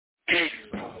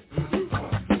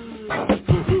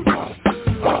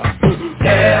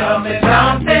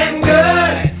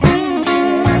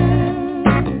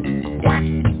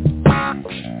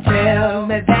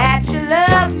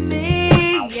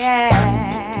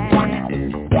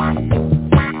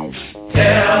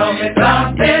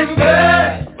something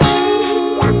good.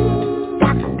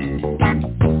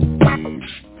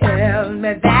 Tell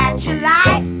me that you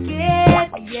like it,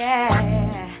 yeah.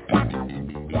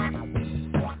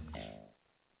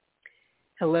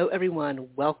 Hello, everyone.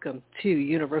 Welcome to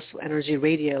Universal Energy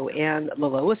Radio and the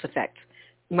L.O.I.S Effect.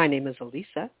 My name is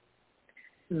Alyssa.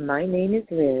 My name is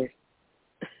Liz.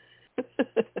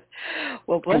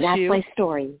 Well, bless and that's you. my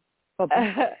story.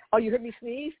 Oh, you heard me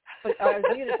sneeze? But I was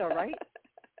muted though, right?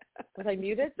 Was I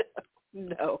muted?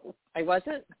 No. I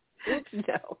wasn't? Oops.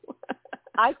 No.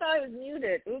 I thought I was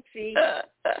muted. Oopsie.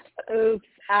 Oops.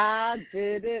 I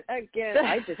did it again.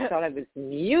 I just thought I was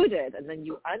muted, and then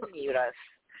you unmute us.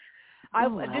 I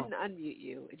didn't unmute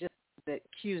you. It just that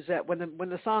cues up when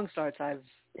the song starts. I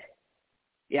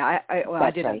did right.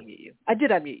 unmute you. I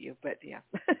did unmute you, but yeah.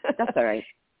 That's all right.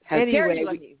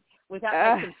 Anyway, without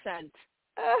my consent.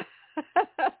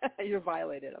 You're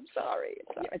violated. I'm sorry.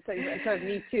 I said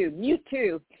me too. Mute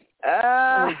too.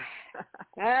 I'm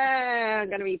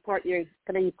gonna report your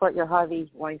Harvey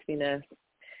Weinstein.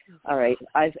 All right.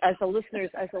 As the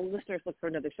listeners look for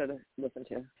another show to listen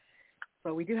to.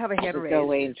 Well, we do have a hand raised. Go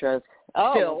away and drove.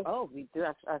 Still. Oh, we do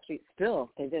actually. Still,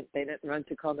 they didn't run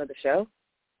to call another show.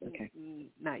 Okay.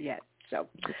 Not yet. So.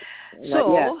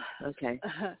 Not yet. Okay.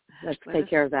 Let's take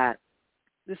care of that.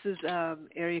 This is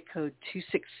area code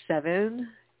 267.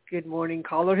 Good morning,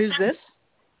 caller. Who's this?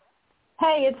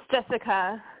 Hey, it's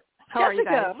Jessica. How are you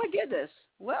guys? Oh, my goodness.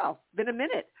 Well, been a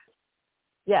minute.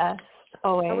 Yes,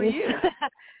 always. How are you?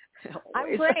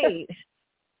 I'm great.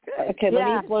 Good. Okay,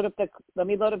 let me load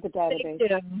up the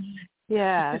database.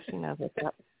 Yeah, she knows what's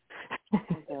up.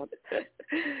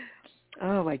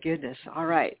 Oh my goodness. All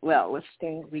right. Well, let's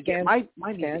get my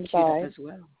music queued up as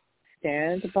well.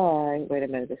 Stand by. Wait a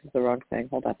minute. This is the wrong thing.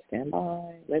 Hold up. Stand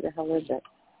by. Where the hell is it?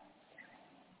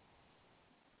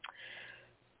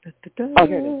 Oh,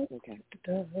 here it is. Okay.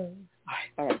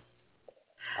 All right.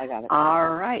 I got it.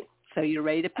 All right. So you're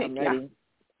ready to pick? I'm ready.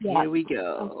 Yeah. Here we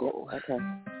go. Okay.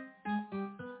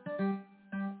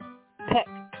 Pick.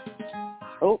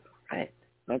 Oh, right.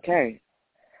 Okay.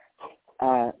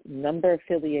 Number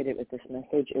affiliated with this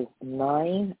message is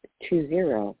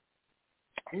 920.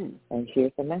 And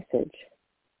here's the message.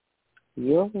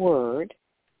 Your word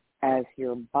as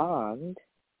your bond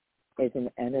is an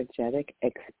energetic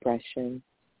expression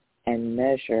and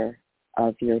measure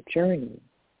of your journey.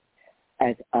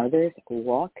 As others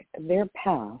walk their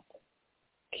path,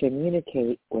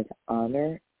 communicate with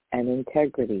honor and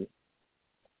integrity.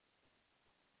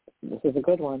 This is a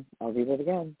good one. I'll read it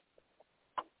again.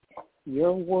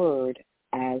 Your word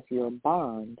as your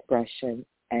bond, expression,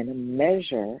 and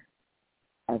measure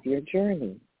of your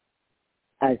journey.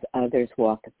 As others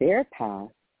walk their path,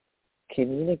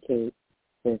 communicate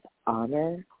with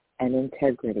honor and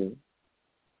integrity.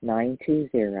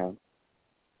 920.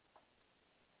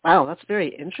 Wow, that's very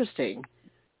interesting.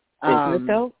 Isn't it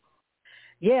though?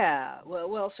 Yeah.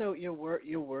 Well. So your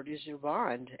word is your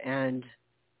bond, and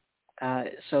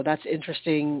so that's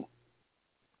interesting.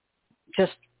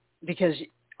 Just because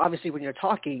obviously when you're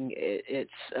talking, it's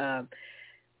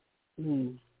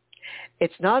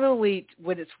not only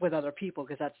when it's with other people,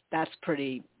 because that's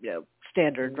pretty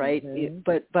standard, right?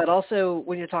 But also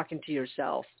when you're talking to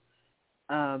yourself.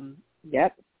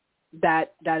 Yep.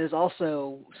 That is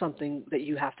also something that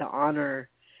you have to honor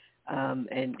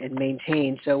and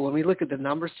maintain. So when we look at the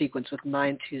number sequence with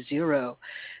 920,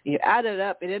 you add it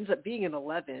up, it ends up being an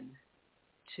 11-2.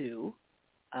 So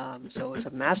it's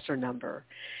a master number.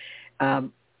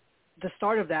 The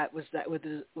start of that was that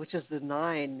which is the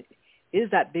 9, is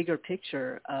that bigger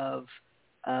picture of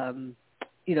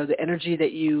the energy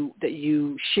that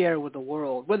you share with the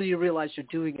world, whether you realize you're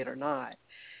doing it or not.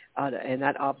 And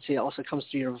that obviously also comes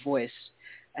through your voice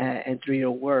and through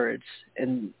your words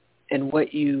and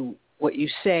what you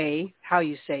say, how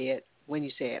you say it, when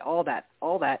you say it, all that,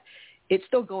 it's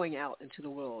still going out into the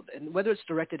world. And whether it's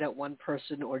directed at one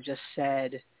person or just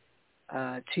said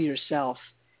to yourself,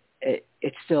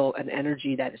 it's still an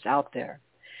energy that is out there.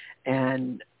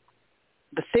 And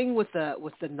the thing with the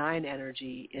 9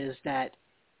 energy is that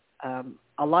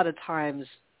a lot of times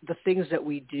the things that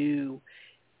we do,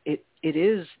 it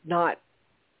is not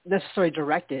necessarily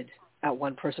directed at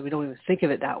one person. We don't even think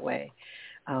of it that way.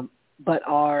 But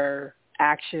our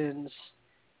actions,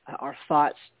 our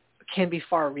thoughts can be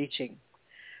far-reaching.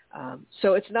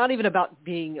 So it's not even about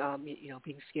being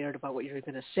scared about what you're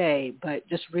going to say, but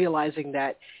just realizing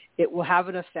that it will have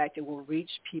an effect. It will reach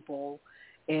people,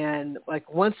 and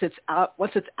like once it's out,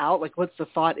 like once the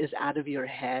thought is out of your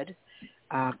head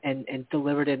and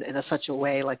delivered in such a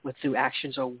way, like through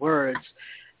actions or words,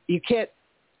 you can't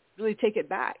really take it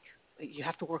back. You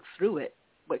have to work through it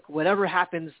whatever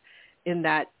happens in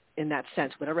that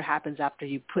sense, whatever happens after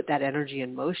you put that energy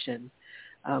in motion,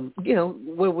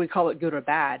 whether we call it good or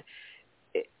bad,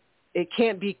 it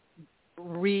can't be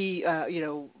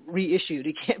reissued.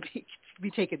 It can't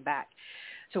be taken back.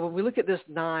 So when we look at this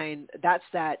 9, that's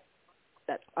that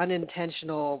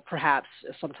unintentional, perhaps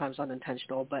sometimes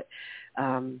unintentional, but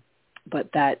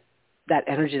that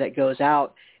energy that goes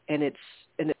out, and it's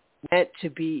meant to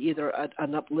be either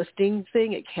an uplifting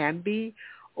thing. It can be,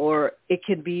 or it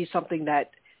can be something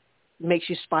that makes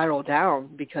you spiral down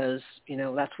because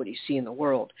that's what you see in the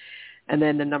world. And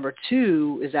then the number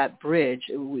 2 is that bridge.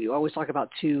 We always talk about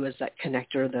 2 as that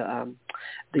connector,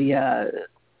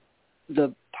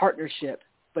 the partnership.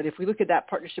 But if we look at that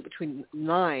partnership between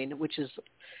 9, which is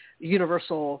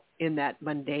universal in that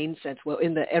mundane sense, well,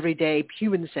 in the everyday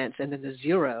human sense, and then the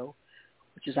 0,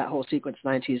 which is that whole sequence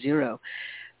 920.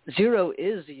 0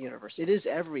 is the universe. It is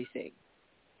everything,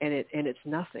 and it's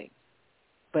nothing.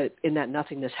 But in that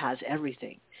nothingness has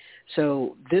everything.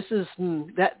 So this is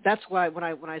that's why when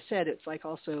I said it's like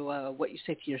also what you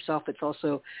say to yourself, it's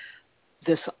also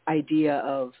this idea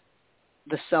of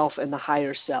the self and the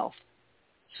higher self.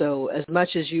 So as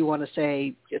much as you want to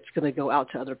say it's going to go out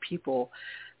to other people,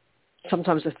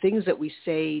 sometimes the things that we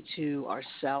say to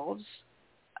ourselves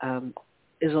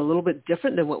is a little bit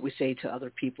different than what we say to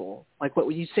other people. Like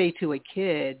what you say to a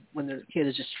kid when the kid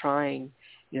is just trying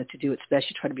to do its best,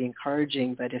 you try to be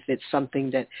encouraging. But if it's something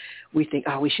that we think,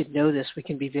 we should know this, we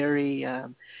can be very,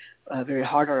 very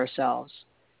hard on ourselves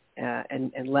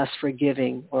and less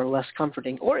forgiving or less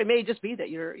comforting. Or it may just be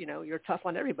that you're tough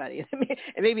on everybody, and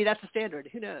maybe that's the standard.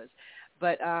 Who knows?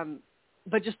 But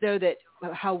just know that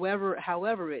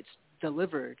however it's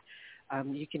delivered,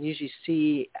 you can usually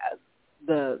see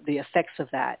the effects of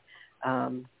that,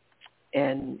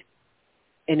 and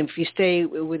if you stay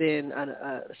within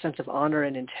a sense of honor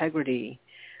and integrity,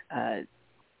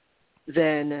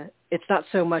 then it's not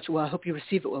so much, well, I hope you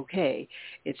receive it okay.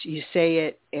 It's you say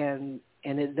it, and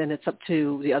then it's up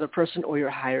to the other person or your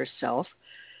higher self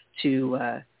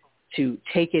to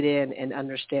take it in and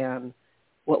understand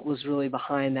what was really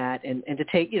behind that, and to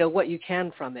take what you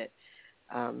can from it.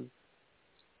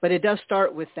 But it does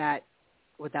start with that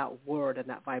word and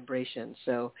that vibration.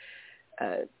 So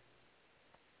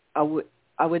I would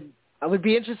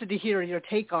be interested to hear your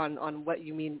take on what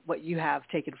you mean, what you have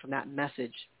taken from that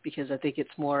message, because I think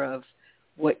it's more of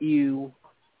what you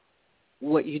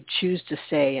choose to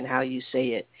say and how you say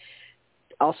it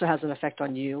also has an effect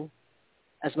on you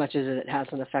as much as it has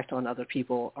an effect on other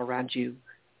people around you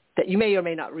that you may or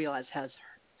may not realize has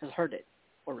heard it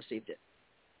or received it.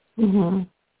 Mm-hmm.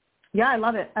 Yeah, I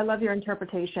love it. I love your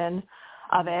interpretation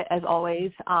of it, as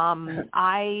always.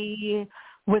 I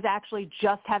was actually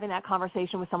just having that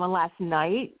conversation with someone last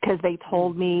night because they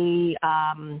told me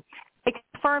they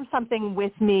confirmed something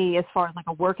with me as far as like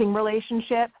a working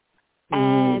relationship,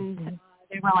 and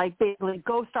they were like, basically,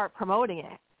 go start promoting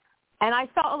it. And I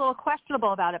felt a little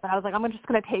questionable about it, but I was like, I'm just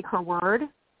going to take her word,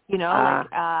 I'm going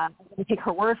to take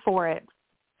her word for it.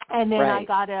 And then I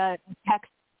got a text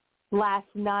last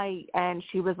night, and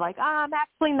she was like, I'm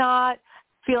actually not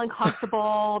feeling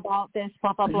comfortable about this,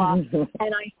 blah, blah, blah. And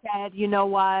I said, you know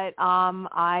what,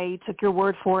 I took your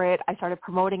word for it. I started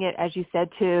promoting it, as you said,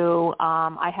 too.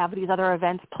 I have these other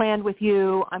events planned with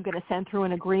you. I'm going to send through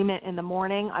an agreement in the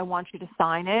morning. I want you to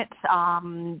sign it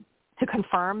to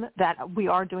confirm that we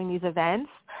are doing these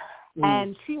events.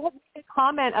 And she had a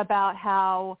comment about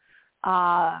how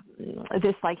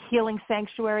this like healing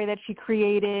sanctuary that she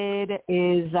created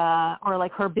is, or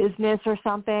like her business or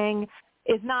something,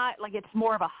 is not like, it's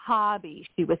more of a hobby,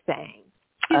 she was saying.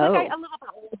 She's like a little bit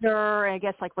older, I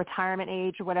guess like retirement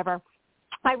age or whatever.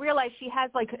 I realized she has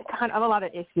like kind of a lot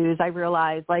of issues, I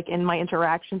realized, like in my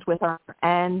interactions with her,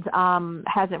 and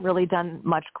hasn't really done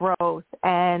much growth.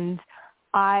 And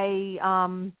I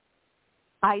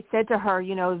said to her,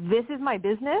 this is my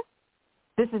business.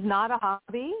 This is not a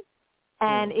hobby.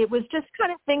 And it was just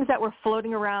kind of things that were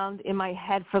floating around in my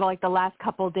head for like the last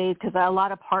couple of days, because a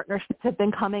lot of partnerships have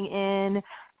been coming in.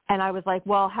 And I was like,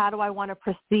 well, how do I want to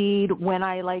proceed when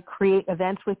I like create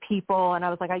events with people? And I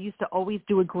was like, I used to always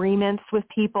do agreements with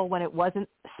people when it wasn't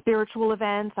spiritual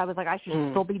events. I was like, I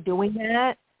should still be doing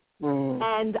that.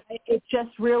 And it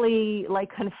just really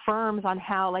like confirms on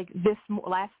how like this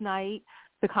last night,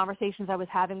 the conversations I was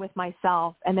having with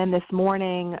myself, and then this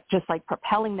morning, just like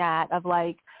propelling that of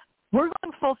like, we're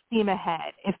going full steam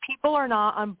ahead. If people are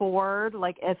not on board,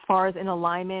 like as far as in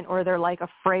alignment, or they're like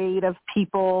afraid of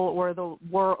people, or the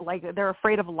world, like they're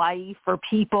afraid of life or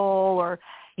people, or,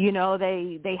 you know,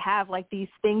 they have like these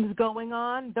things going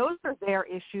on. Those are their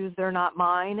issues. They're not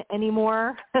mine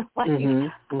anymore. Like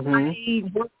I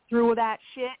worked through that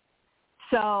shit.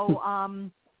 So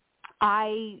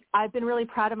I've been really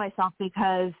proud of myself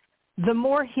because the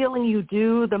more healing you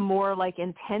do, the more like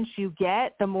intense you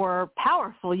get, the more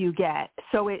powerful you get.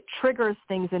 So it triggers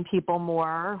things in people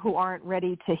more who aren't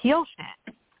ready to heal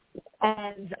shit.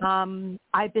 And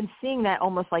I've been seeing that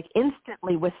almost like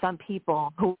instantly with some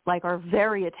people who like are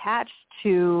very attached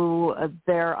to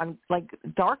their like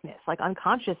darkness, like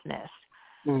unconsciousness.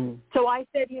 So I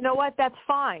said, you know what, that's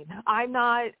fine. I'm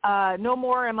not, no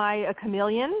more am I a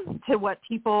chameleon to what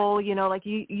people, you know, like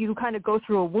you kind of go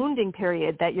through a wounding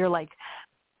period that you're like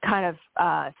kind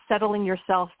of settling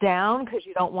yourself down because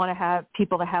you don't want to have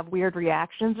people to have weird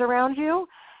reactions around you.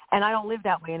 And I don't live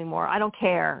that way anymore. I don't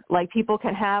care. Like people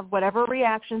can have whatever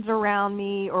reactions around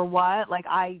me or what. Like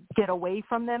I get away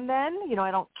from them then. You know,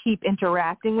 I don't keep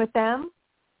interacting with them.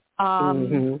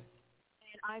 And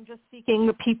I'm just seeking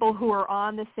the people who are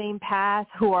on the same path,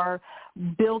 who are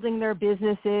building their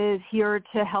businesses, here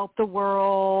to help the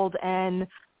world and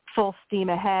full steam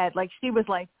ahead. Like she was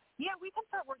like, yeah, we can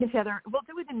start working together. We'll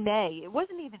do it in May. It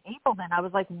wasn't even April then. I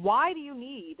was like, why do you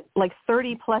need like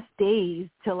 30 plus days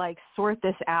to like sort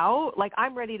this out? Like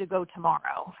I'm ready to go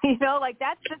tomorrow. You know, like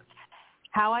that's just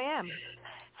how I am.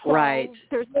 So right.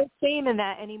 There's no shame in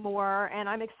that anymore. And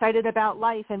I'm excited about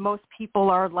life. And most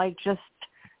people are like just,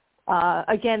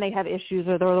 again, they have issues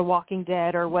or they're the Walking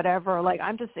Dead or whatever. Like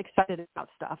I'm just excited about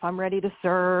stuff. I'm ready to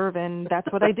serve and that's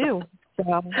what I do. So,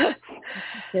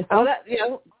 well, that, you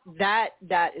know, that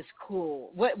is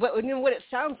cool. What it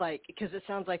sounds like, because it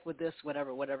sounds like with this,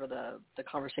 whatever the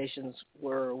conversations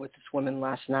were with this woman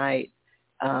last night,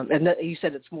 and you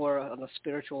said it's more on a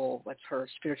spiritual, like her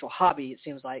spiritual hobby. It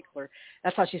seems like, or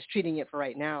that's how she's treating it for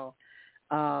right now.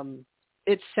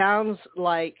 It sounds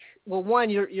like, well, one,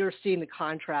 you're seeing the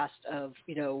contrast of,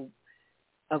 you know,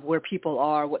 of where people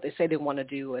are, what they say they want to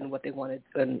do, and what they want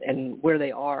to, and where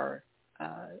they are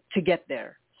to get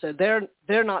there. So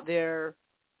they're not there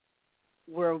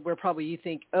where probably you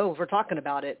think, oh, if we're talking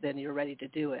about it, then you're ready to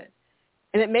do it.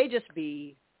 And it may just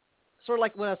be sort of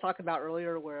like what I was talking about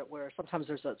earlier, where sometimes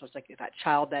there's like that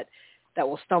child that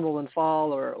will stumble and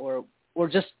fall, or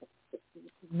just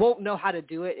won't know how to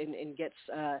do it and gets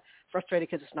frustrated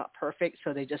because it's not perfect,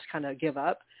 so they just kind of give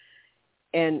up.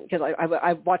 And because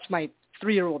I watched my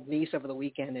 3-year-old niece over the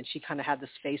weekend, and she kind of had this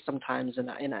face sometimes, and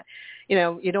I, you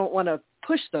know, you don't want to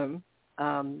push them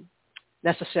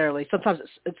necessarily. Sometimes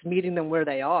it's meeting them where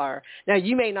they are. Now,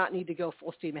 you may not need to go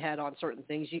full steam ahead on certain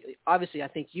things. Obviously, I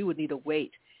think you would need to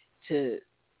wait to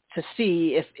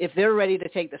see if they're ready to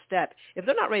take the step. If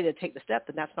they're not ready to take the step,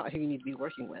 then that's not who you need to be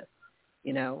working with,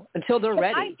 you know, until they're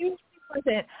ready.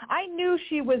 I knew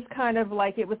she was kind of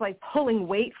like, it was like pulling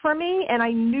weight for me, and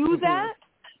I knew that,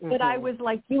 but I was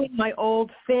like doing my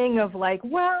old thing of like,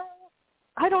 well,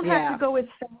 I don't have to go as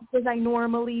fast as I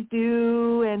normally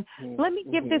do, and let me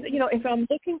give this, you know, if I'm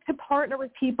looking to partner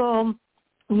with people,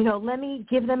 you know, let me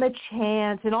give them a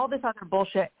chance and all this other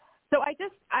bullshit. So I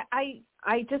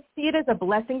just see it as a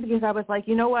blessing, because I was like,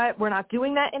 you know what, we're not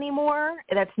doing that anymore.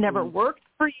 That's never worked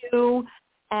for you,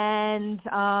 and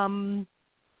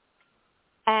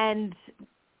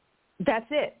that's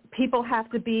it. People have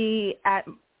to be at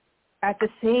the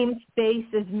same space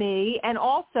as me. And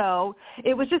also,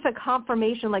 it was just a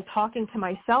confirmation, like talking to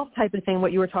myself type of thing,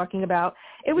 what you were talking about.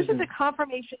 It was just a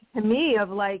confirmation to me of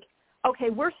like, okay,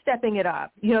 we're stepping it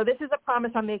up. You know, this is a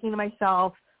promise I'm making to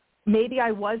myself. Maybe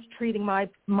I was treating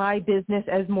my business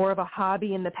as more of a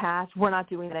hobby in the past. We're not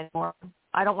doing it anymore.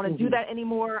 I don't want to do that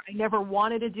anymore. I never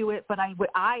wanted to do it, but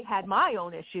I had my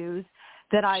own issues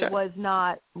that I was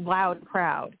not loud and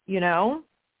proud, you know?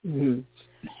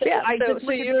 Yeah,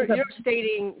 so you're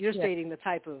stating the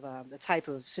type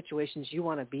of situations you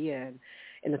want to be in,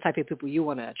 and the type of people you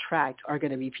want to attract are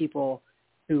going to be people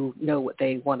who know what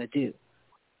they want to do,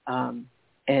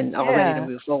 and are ready to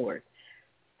move forward,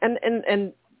 and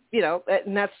you know,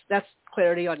 and that's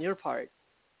clarity on your part,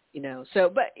 you know. So,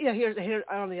 but you know, here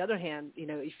on the other hand, you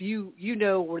know, if you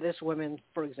know where this woman,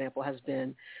 for example, has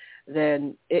been,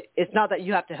 then it's not that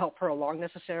you have to help her along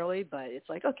necessarily, but it's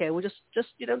like, okay, we'll just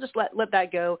you know, just let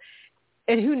that go.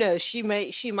 And who knows, she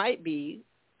might be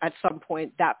at some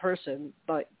point that person,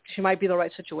 but she might be the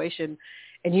right situation,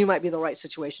 and you might be the right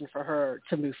situation for her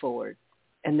to move forward.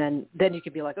 And then you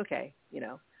could be like, okay, you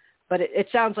know. But it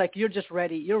sounds like you're just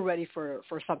ready. You're ready for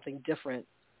something different,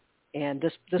 and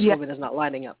this woman is not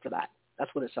lining up for that.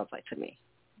 That's what it sounds like to me.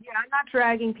 Yeah, I'm not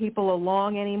dragging people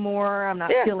along anymore. I'm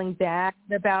not feeling bad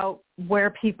about where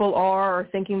people are or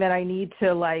thinking that I need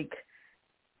to, like,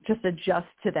 just adjust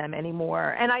to them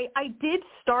anymore. And I did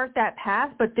start that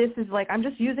path, but this is like, I'm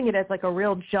just using it as like a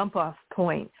real jump off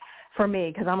point for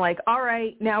me, because I'm like, all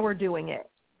right, now we're doing it.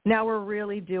 Now we're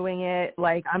really doing it.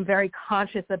 Like, I'm very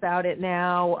conscious about it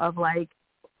now of like,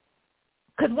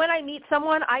 because when I meet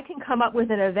someone, I can come up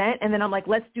with an event and then I'm like,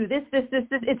 let's do this.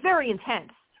 It's very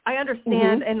intense. I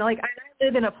understand. And like, I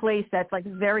live in a place that's like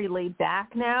very laid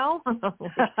back now. Some of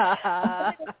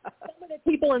the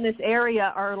people in this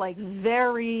area are like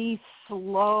very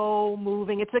slow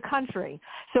moving. It's a country.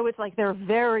 So it's like they're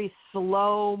very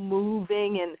slow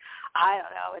moving, and I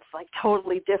don't know, it's like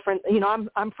totally different. You know,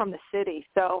 I'm from the city,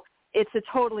 so it's a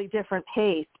totally different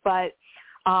pace. But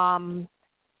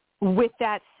with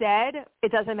that said,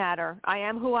 it doesn't matter. I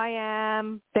am who I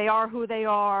am. They are who they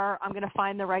are. I'm going to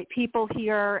find the right people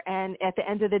here. And at the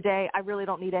end of the day, I really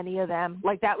don't need any of them.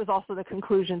 Like, that was also the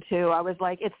conclusion, too. I was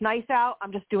like, it's nice out.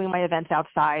 I'm just doing my events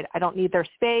outside. I don't need their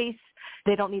space.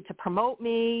 They don't need to promote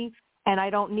me. And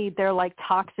I don't need their, like,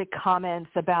 toxic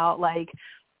comments about, like,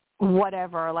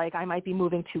 whatever, like I might be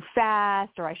moving too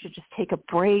fast, or I should just take a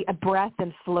breath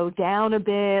and slow down a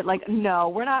bit. Like, no,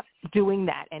 we're not doing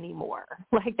that anymore.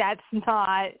 Like, that's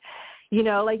not, you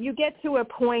know, like you get to a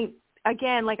point,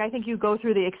 again, like I think you go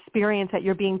through the experience that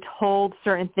you're being told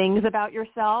certain things about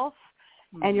yourself,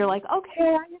 and you're like,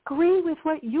 okay, I agree with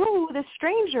what you, the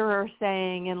stranger, are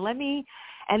saying,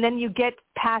 and then you get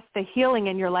past the healing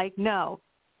and you're like, no,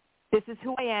 this is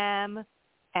who I am.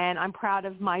 And I'm proud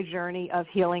of my journey of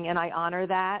healing, and I honor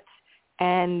that.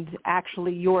 And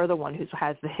actually, you're the one who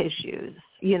has the issues,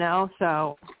 you know?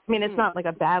 So, I mean, it's not like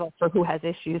a battle for who has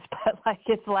issues, but like,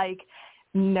 it's like,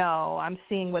 no, I'm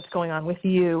seeing what's going on with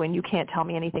you, and you can't tell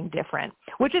me anything different,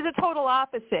 which is a total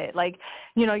opposite. Like,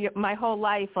 you know, my whole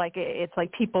life, like, it's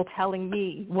like people telling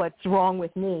me what's wrong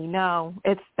with me. No,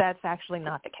 that's actually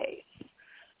not the case.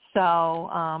 So,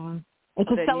 it's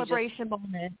a celebration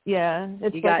moment. Yeah.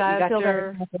 It's you like got, I feel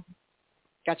very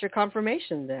got your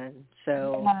confirmation then.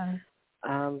 So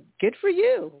good for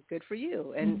you. Good for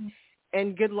you.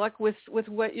 And good luck with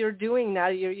what you're doing now.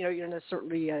 You're in a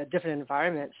certainly different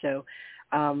environment. So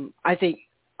I think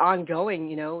ongoing,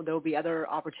 you know, there'll be other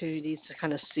opportunities to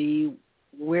kind of see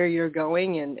where you're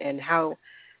going and how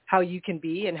you can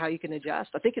be and how you can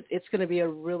adjust. I think it's going to be a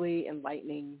really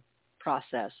enlightening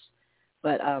process.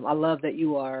 But I love that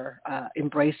you are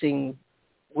embracing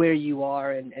where you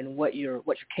are and what you're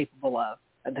capable of.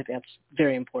 I think that's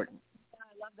very important. I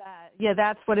love that. Yeah,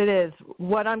 that's what it is.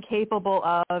 What I'm capable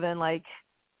of, and like,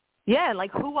 yeah,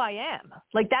 like who I am.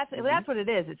 Like that's what it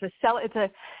is.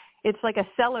 It's like a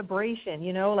celebration.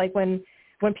 You know, like when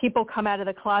people come out of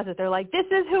the closet, they're like, "This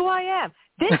is who I am.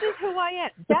 This is who I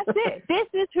am. That's it. This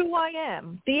is who I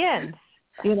am." The end.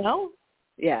 You know.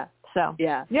 Yeah. So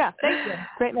yeah. Thank you.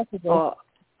 Great message. Oh,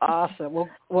 awesome.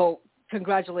 Well,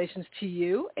 congratulations to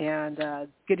you, and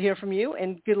good to hear from you,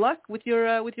 and good luck with your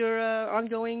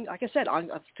ongoing. Like I said,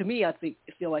 to me, I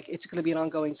feel like it's going to be an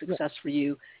ongoing success for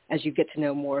you as you get to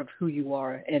know more of who you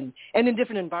are, and in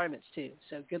different environments too.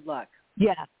 So good luck.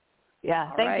 Yeah.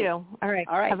 Thank you. All right.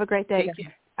 Have a great day. Thank you.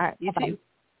 All right. You too.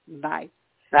 Bye.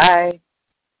 Bye.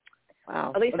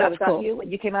 Wow. Alyssa, well, was that cool. you when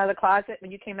you came out of the closet?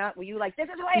 When you came out, were you like, "This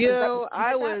is who I am"? You know,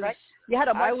 I was. Right? You had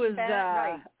a marching I was. band,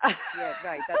 right? Yeah,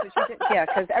 right. That's what you did. Yeah,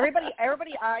 because everybody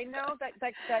I know that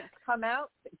come out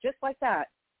just like that.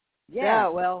 Yeah.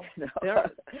 Well,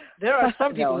 there are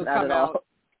some people who come out,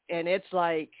 and it's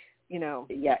like, you know.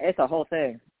 Yeah, it's a whole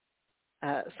thing.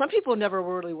 Some people never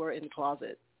really were in the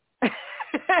closet.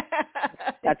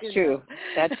 That's true.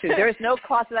 That's true. There is no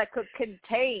closet that could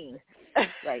contain.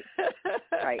 Right.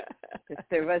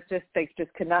 They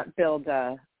just could not build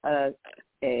a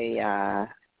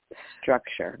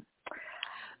structure.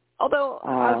 Although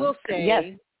I will say, yes.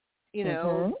 you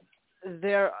know,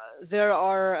 there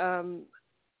are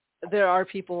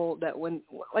people that when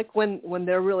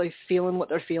they're really feeling what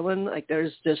they're feeling, like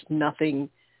there's nothing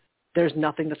that's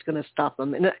going to stop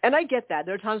them. And I get that.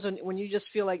 There are times when you just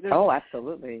feel like there's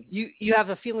absolutely. You have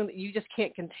a feeling that you just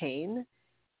can't contain.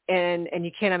 And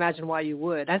you can't imagine why you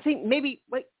would. I think maybe,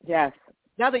 like, yes.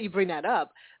 Now that you bring that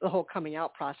up, the whole coming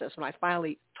out process, when I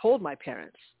finally told my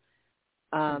parents,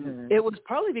 it was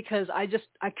partly because I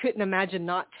couldn't imagine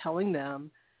not telling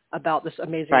them about this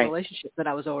amazing relationship that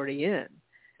I was already in.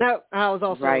 Now, I was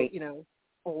also, you know,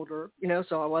 older, you know,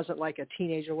 so I wasn't like a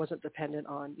teenager, wasn't dependent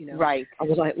on, you know, I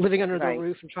was like living under the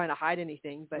roof and trying to hide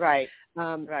anything. But,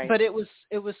 but it was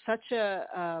such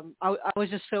a, I was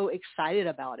just so excited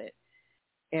about it.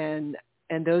 And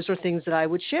those are things that I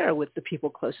would share with the people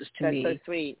closest to me. That's so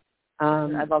sweet.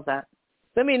 I love that.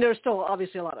 I mean, there's still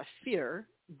obviously a lot of fear,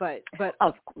 but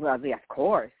of course. But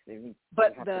you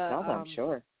have to tell them,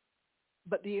 sure.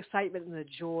 but the excitement and the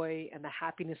joy and the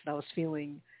happiness that I was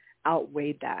feeling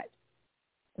outweighed that.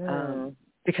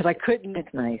 Because I couldn't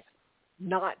That's nice.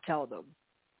 not tell them.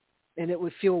 And it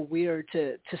would feel weird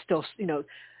to still,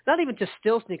 not even to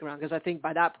still sneak around, because I think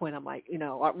by that point I'm like,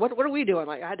 what are we doing?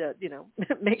 Like I had to,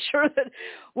 make sure that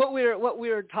what we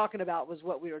were talking about was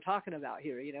what we were talking about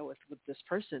here, with this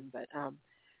person. But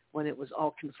when it was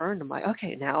all confirmed, I'm like,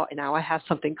 okay, now I have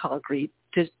something concrete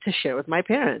to share with my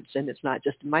parents, and it's not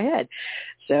just in my head.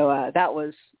 So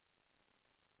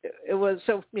it was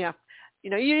so, yeah,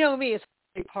 me, it's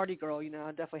a party girl,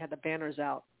 I definitely had the banners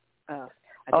out.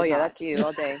 That's you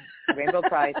all day. Rainbow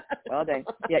Pride all day.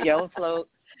 Yeah, your own float.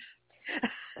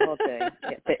 The whole thing.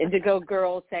 Yeah, the Indigo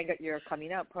Girls sang at your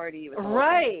coming out party. It was the whole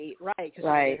thing. Right.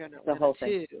 The whole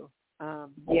thing. Too.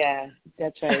 Yeah,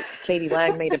 that's right. Katie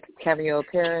Lang made a cameo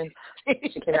appearance.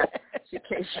 She came out. She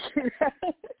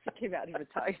came out in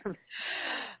retirement.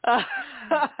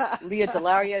 Leah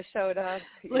Delaria showed up.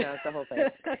 It's the whole thing.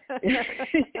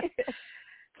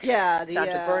 Yeah,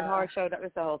 Sandra Bernhardt showed up.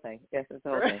 It's the whole thing. Yes, it's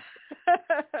the whole thing.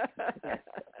 Yes.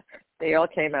 They all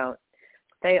came out.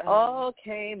 They all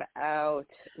came out.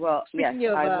 Well, yes,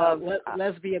 I love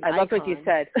lesbian. I love what you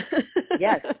said.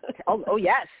 Yes. Oh,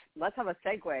 yes. Let's have a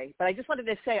segue. But I just wanted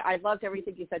to say I loved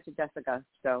everything you said to Jessica.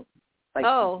 So,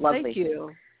 lovely. Thank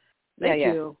you. Thank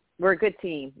you. Yeah. We're a good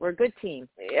team.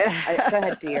 Yeah. Go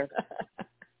ahead, dear.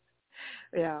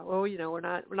 Yeah. Well, we're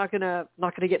not gonna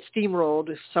get steamrolled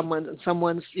if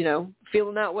someone's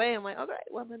feeling that way. I'm like, all right,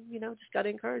 well then, just gotta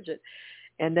encourage it,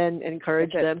 and then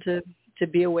encourage them to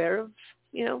be aware of,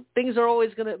 things are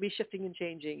always gonna be shifting and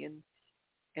changing,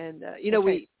 and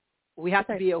we have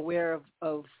to be aware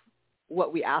of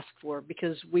what we ask for,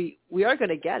 because we are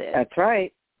gonna get it. That's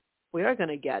right. We are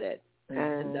gonna get it,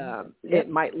 and it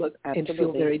might look and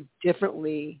feel very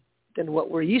differently than what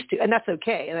we're used to, and that's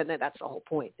okay. And that's the whole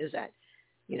point, is that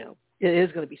it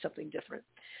is going to be something different.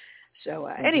 So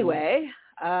anyway,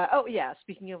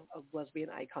 speaking of lesbian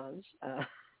icons,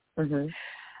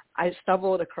 I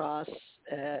stumbled across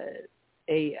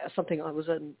something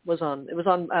was on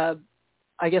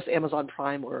I guess Amazon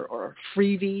Prime or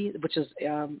Freevee, which is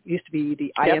used to be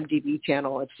the IMDb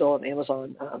channel. It's still an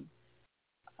Amazon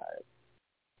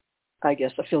I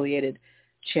guess affiliated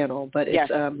channel, but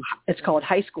it's called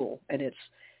High School, and it's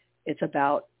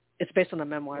based on the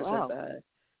memoirs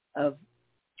of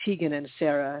Tegan and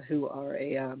Sarah, who are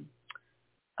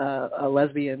a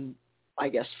lesbian, I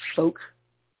guess, folk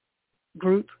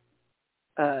group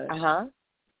from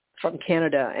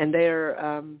Canada, and they're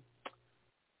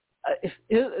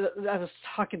I was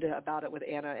talking about it with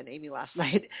Anna and Amy last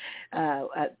night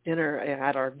at dinner,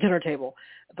 at our dinner table.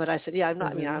 But I said, I'm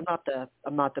not.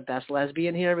 I'm not the best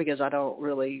lesbian here, because I don't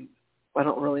really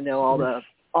know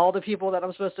all the people that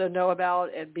I'm supposed to know about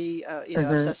and be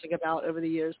obsessing about over the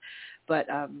years. But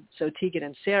so Tegan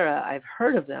and Sarah, I've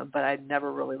heard of them, but I've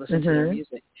never really listened to their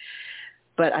music.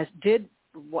 But I did.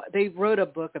 They wrote a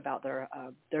book about their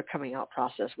coming out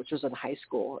process, which was in high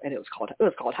school, and it was called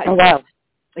High School. Oh, wow.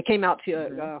 It came out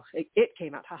it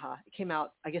came out. It came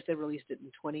out. I guess they released it in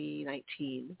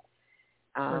 2019.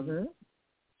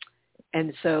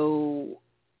 And so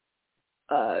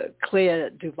Clea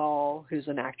Duvall, who's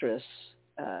an actress,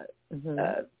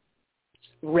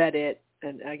 read it,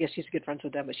 and I guess she's good friends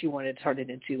with them, but she wanted to turn it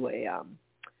into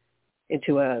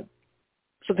a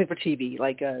something for TV,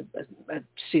 like a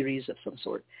series of some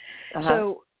sort.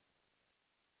 So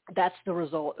that's the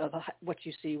result of what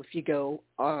you see if you go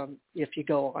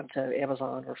onto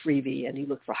Amazon or Freevee and you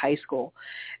look for High School.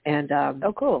 And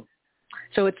cool.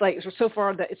 So it's like, so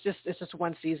far that it's just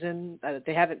one season.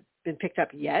 They haven't been picked up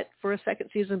yet for a second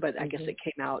season, but I guess it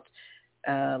came out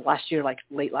last year, like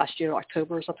late last year,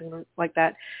 October or something like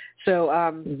that. So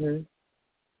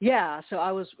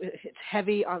so it's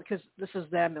heavy on, because this is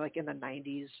them like in the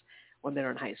 90s when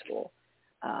they're in high school.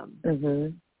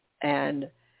 And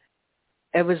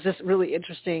it was just really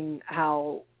interesting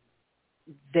how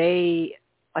they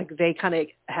kind of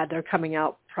had their coming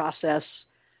out process,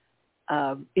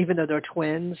 even though they're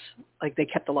twins. Like they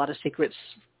kept a lot of secrets,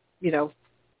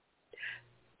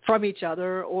 from each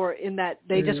other, or in that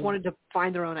they just wanted to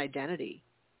find their own identity,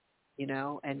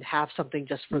 and have something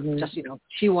just for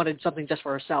she wanted something just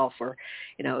for herself, or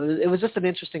it was just an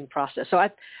interesting process. So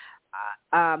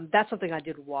that's something I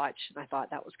did watch, and I thought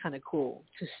that was kind of cool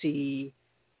to see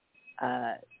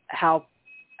how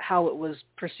it was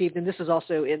perceived. And this is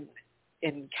also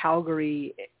in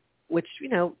Calgary, which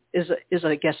is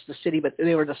I guess the city, but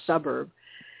they were the suburb,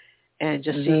 and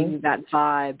just seeing that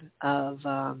vibe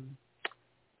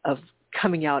of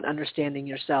coming out, understanding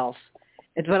yourself,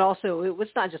 but also it was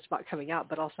not just about coming out,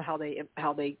 but also how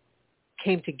they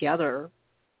came together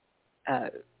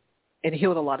and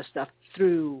healed a lot of stuff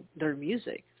through their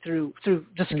music, through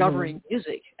discovering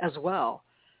music as well.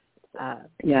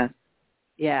 Yeah.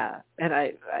 And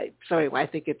I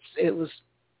think it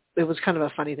was kind of a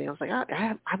funny thing. I was like,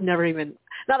 I've never even,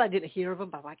 not that I didn't hear of them,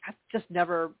 but I'm like, I've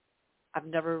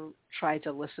never tried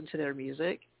to listen to their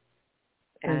music.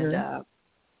 And,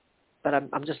 but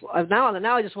I'm just,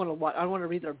 now I just want to watch, I want to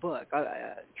read their book.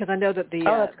 Cause I know that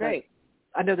that's great.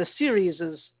 I know the series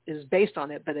is based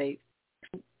on it, but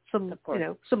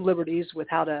some liberties with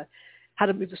how to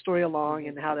move the story along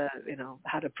and how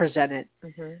to present it.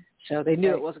 So they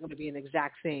knew it wasn't going to be an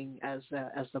exact thing as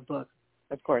the book.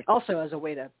 Of course. Also as a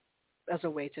way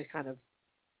to kind of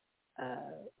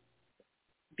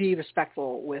be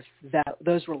respectful with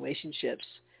those relationships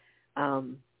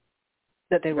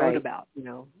that they wrote about,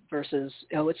 versus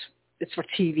it's for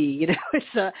TV,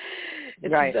 it's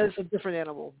a different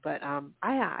animal. But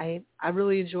I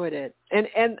really enjoyed it,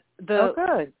 and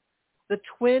good. The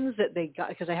twins that they got,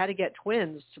 because I had to get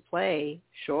twins to play.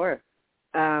 Sure.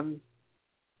 And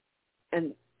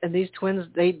these twins,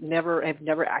 have never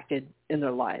acted in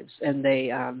their lives, and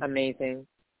they amazing.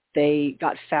 They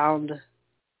got found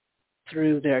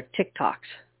through their TikTok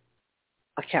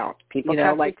account. People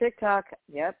like TikTok.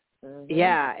 Yep.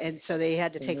 Yeah, and so they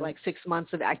had to take like 6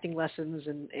 months of acting lessons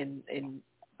and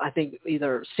I think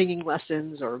either singing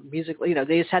lessons or music.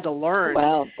 They just had to learn.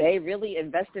 Well, they really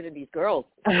invested in these girls.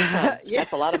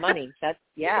 That's a lot of money.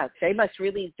 They must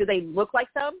really. Do they look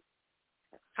like them?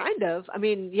 Kind of. I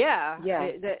mean, yeah. Yeah.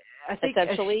 I think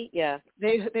essentially, yeah.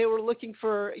 They were looking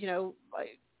for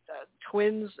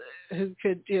twins who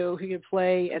could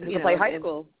play and who could play high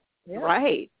school. Yeah.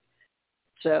 Right.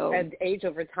 So and age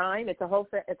over time, it's a whole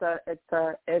thing. It's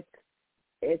a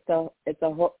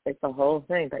whole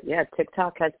thing. But yeah,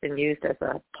 TikTok has been used as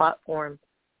a platform.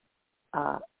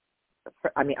 I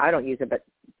don't use it, but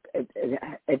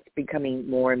it's becoming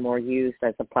more and more used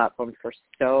as a platform for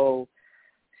so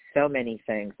many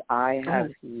things. I have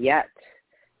yet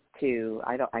to.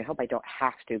 I hope I don't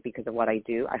have to because of what I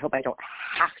do. I hope I don't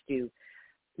have to,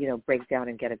 break down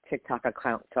and get a TikTok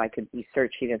account so I could be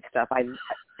searching and stuff. I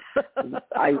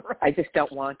just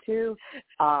don't want to.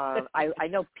 I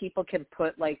know people can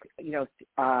put they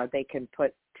can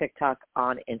put TikTok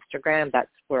on Instagram.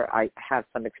 That's where I have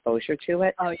some exposure to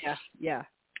it. Oh yeah.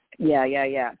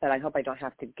 But I hope I don't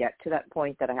have to get to that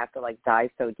point that I have to dive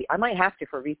so deep. I might have to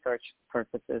for research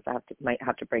purposes. Might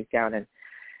have to break down and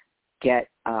get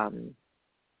an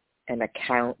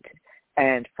account.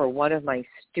 And for one of my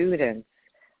students,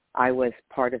 I was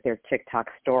part of their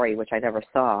TikTok story, which I never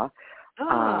saw.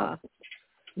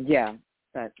 Yeah,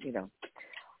 but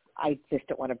I just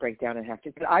don't want to break down and have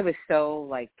to. But I was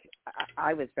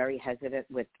I was very hesitant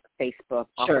with Facebook.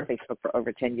 Off of Facebook for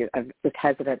over 10 years. I was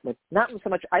hesitant with not so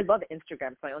much. I love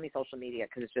Instagram. It's my only social media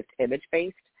because it's just image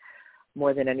based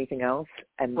more than anything else,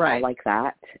 and I like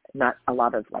that. Not a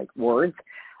lot of words.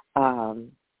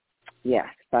 Yes,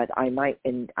 but I might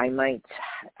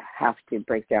have to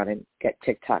break down and get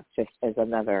TikTok just as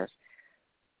another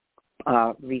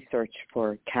research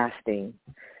for casting.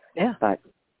 Yeah, but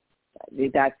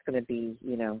that's going to be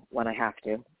when I have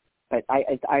to. But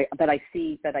I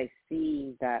see that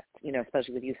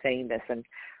especially with you saying this and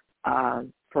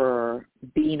for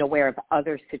being aware of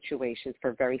other situations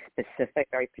for very specific,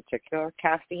 very particular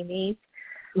casting needs.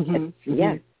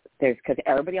 Yes, there's because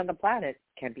everybody on the planet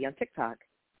can be on TikTok.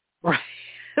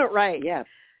 Right. Yeah.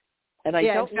 And I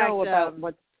don't know about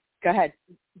what. Go ahead.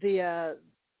 The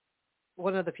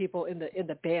one of the people in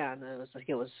the band, I think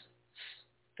it was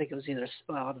either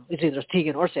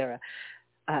Tegan or Sarah,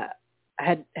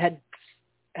 had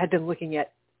been looking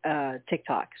at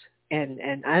TikToks,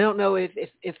 and I don't know if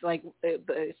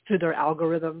it's through their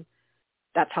algorithm,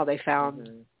 that's how they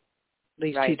found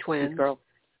these two twins. Girls.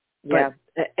 Yeah.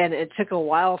 But, and it took a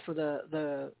while for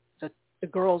the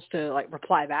girls to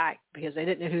reply back because they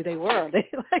didn't know who they were.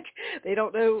 They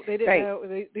don't know. They didn't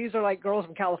know. These are girls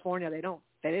from California. They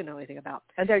didn't know anything about.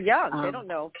 And they're young. They don't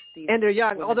know. And they're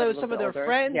young. Although some of their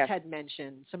friends had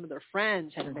mentioned,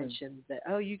 mentioned that,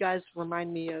 oh, you guys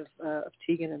remind me of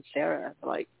Tegan and Sarah.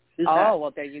 Who's that?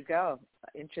 Well, there you go.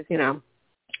 Interesting.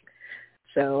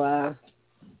 So,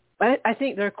 but I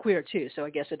think they're queer too. So I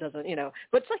guess it doesn't,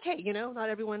 but it's hey, not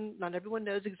everyone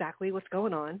knows exactly what's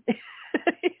going on.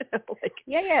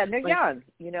 And they're young,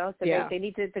 so they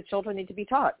need to, the children need to be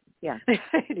taught. Yeah. They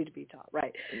need to be taught,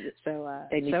 right. So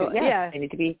they need they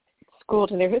need to be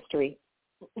schooled in their history.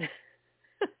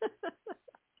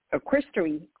 Or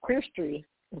queerstory. Queerstory.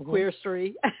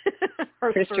 Queerstory.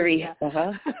 Queerstory,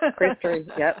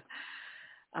 yep.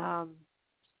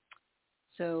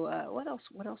 So what else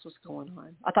was going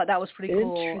on? I thought that was pretty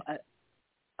cool.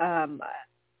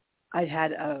 I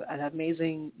had an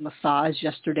amazing massage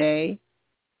yesterday.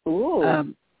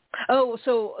 Ooh.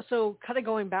 So kind of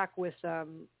going back with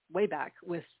way back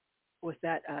with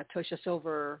that Tosha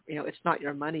Silver, It's Not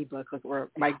Your Money book, like where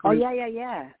my group. Oh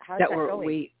yeah. How's that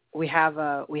going? We have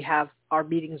our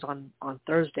meetings on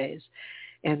Thursdays,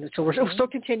 and so we're still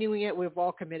continuing it. We've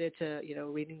all committed to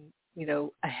reading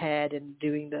ahead and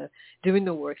doing the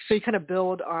work. So you kind of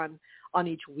build on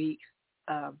each week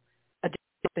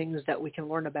things that we can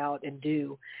learn about and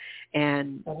do,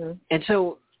 and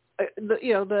so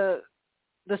the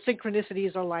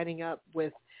synchronicities are lining up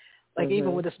with, like,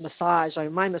 even with this massage. I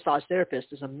mean, my massage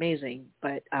therapist is amazing,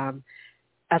 but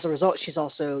as a result, she's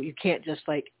also, you can't just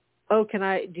like, oh,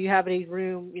 do you have any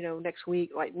room next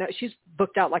week? Like, no, she's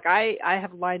booked out. Like I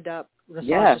have lined up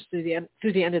massages through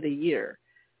the end of the year,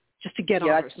 just to get on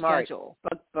her schedule.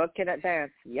 Book in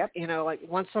advance. Yep. Like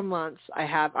once a month,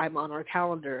 I'm on our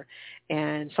calendar,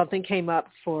 and something came up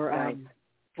for I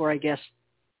guess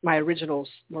my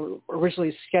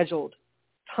originally scheduled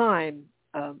time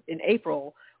in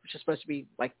April, which is supposed to be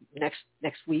like next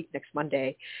week, next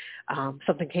Monday.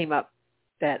 Something came up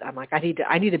that I'm like, I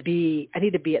need to be at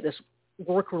this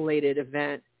work related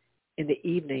event in the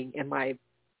evening, and my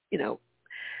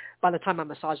by the time my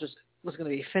massage was going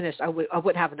to be finished, I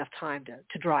wouldn't have enough time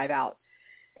to drive out.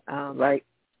 Right.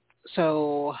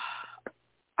 So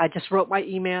I just wrote my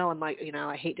email. I'm like,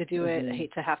 I hate to do it. I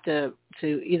hate to have to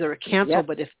either cancel,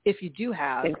 but if you do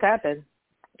have things happen.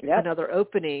 Yep. Another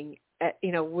opening at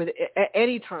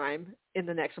any time in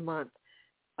the next month,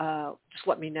 just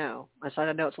let me know. I said,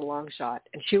 I know it's a long shot.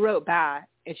 And she wrote back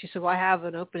and she said, well, I have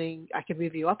an opening. I can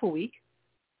move you up a week.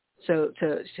 So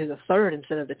to the 3rd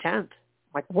instead of the 10th.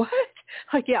 I'm like, what?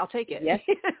 Like, yeah, I'll take it. Yes.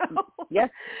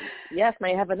 Yes.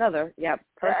 May I have another? Yeah.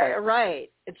 Perfect.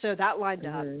 Right. And so that lined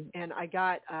up, and I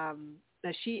got,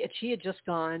 she had just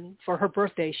gone for her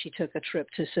birthday. She took a trip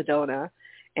to Sedona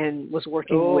and was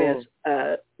working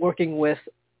with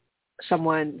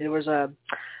someone. There was a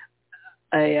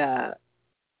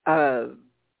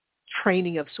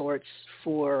training of sorts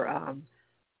for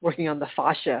working on the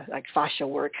fascia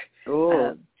work.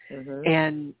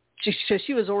 And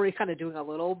she was already kind of doing a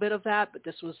little bit of that, but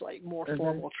this was like more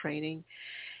formal training.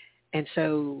 And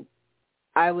so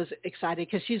I was excited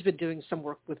because she's been doing some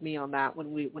work with me on that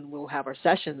when we'll have our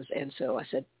sessions. And so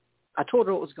I told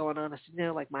her what was going on. I said,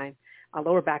 like my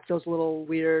lower back feels a little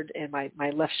weird, and my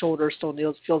left shoulder still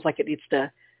feels like it needs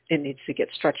to get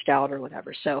stretched out or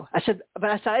whatever. So I said,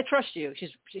 I trust you.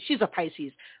 She's a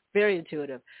Pisces, very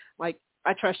intuitive. Like,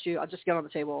 I trust you. I'll just get on the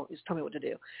table. Just tell me what to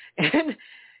do. And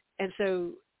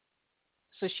so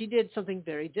she did something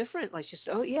very different. Like, she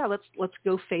said, oh yeah, let's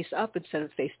go face up instead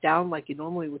of face down like you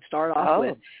normally would start off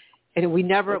with. And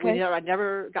I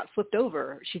never got flipped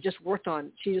over. She just worked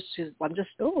on. I'm just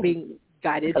being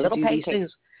guided to do these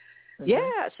things.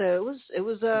 Yeah. So it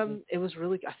was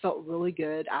really. I felt really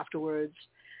good afterwards.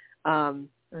 And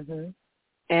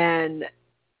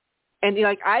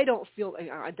like, I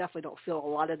definitely don't feel a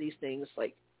lot of these things,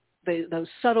 like those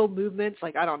subtle movements.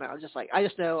 Like, I don't know. I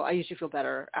just know I usually feel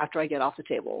better after I get off the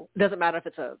table. It doesn't matter if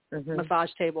it's a massage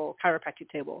table, chiropractic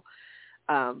table.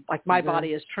 Like, my body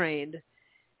is trained.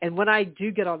 And when I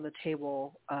do get on the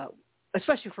table,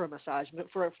 especially for a massage, but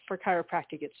for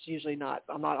chiropractic, it's usually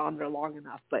I'm not on there long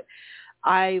enough, but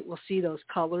I will see those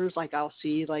colors. Like, I'll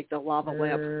see like the lava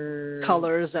lamp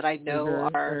colors that I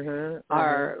know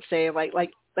are saying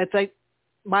like, that's like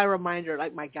my reminder,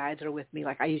 like my guides are with me.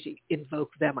 Like, I usually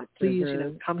invoke them, like, please,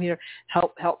 come here,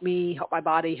 help me, help my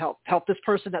body, help this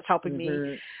person that's helping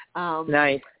me.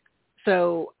 Nice.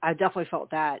 So I definitely felt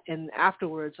that. And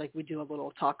afterwards, like, we do a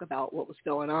little talk about what was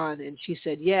going on. And she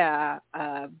said,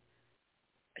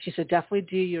 definitely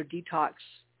do your detox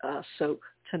soak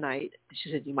tonight. She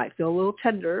said, you might feel a little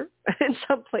tender in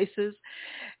some places.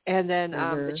 And then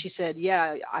but she said,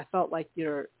 I felt like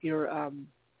your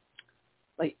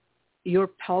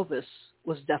pelvis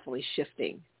was definitely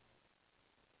shifting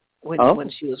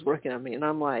when she was working on me. And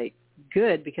I'm like,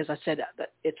 good, because I said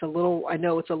that I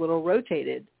know it's a little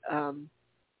rotated.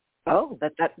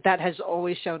 That has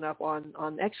always shown up on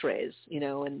x-rays,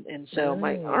 and so I'm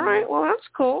like, all right, well, that's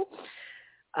cool.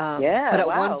 But at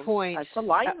one point, that's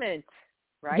alignment,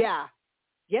 right? Yeah.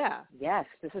 Yes,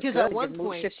 this is good. At one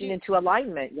point, shifting into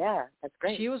alignment. Yeah, that's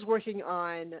great. She was working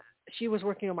on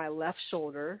my left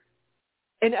shoulder.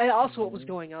 And also what was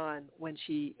going on when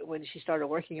she started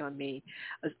working on me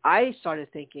is I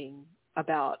started thinking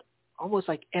about almost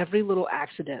like every little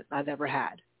accident I've ever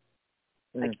had,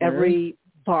 like every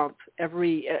bump,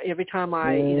 every time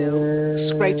I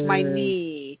scraped my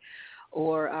knee,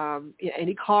 or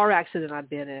any car accident I've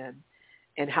been in,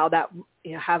 and how that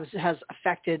has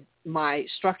affected my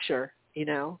structure.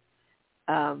 So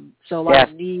a lot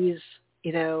of knees.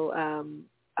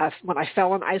 When I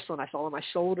fell in Iceland, I fell on my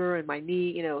shoulder and my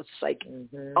knee. It's like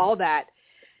all that,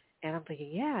 and I'm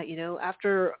thinking,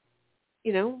 after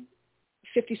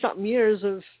 50-something years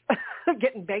of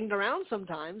getting banged around,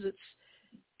 sometimes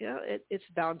it's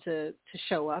bound to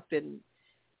show up, and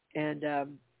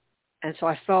so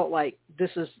I felt like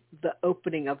this is the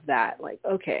opening of that, like,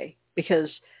 okay, because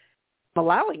I'm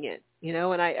allowing it,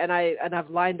 and I've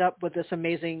lined up with this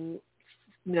amazing,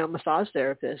 massage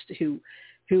therapist who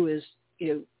is,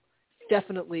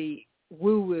 definitely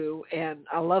woo-woo, and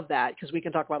I love that because we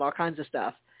can talk about all kinds of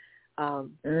stuff.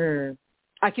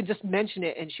 I can just mention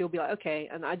it and she'll be like, okay,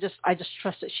 and I just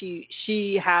trust that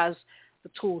she has the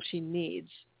tools she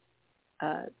needs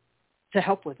to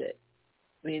help with it.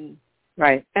 I mean,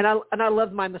 right. And I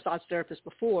loved my massage therapist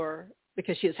before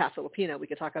because she is half Filipino. We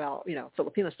could talk about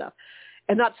Filipino stuff,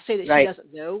 and not to say that she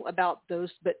doesn't know about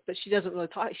those, but she doesn't really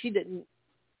talk. She didn't.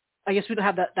 I guess we don't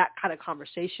have that kind of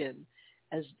conversation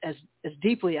as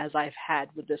deeply as I've had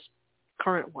with this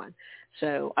current one.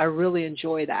 So I really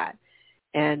enjoy that.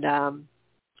 And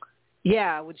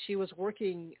when she was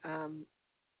working,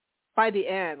 by the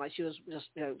end, like she was just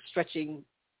stretching,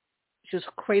 she was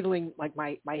cradling like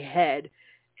my head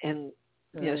and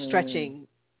stretching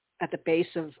at the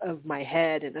base of my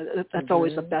head, and that's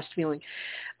always the best feeling.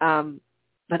 But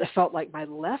it felt like my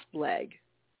left leg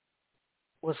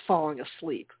was falling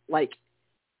asleep, like.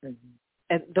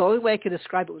 And the only way I could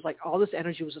describe it was like all this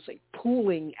energy was just like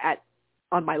pooling at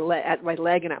my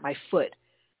leg and at my foot.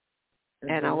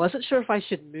 And I wasn't sure if I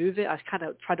should move it. I kind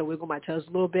of tried to wiggle my toes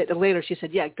a little bit. And later she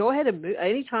said, yeah, go ahead and move.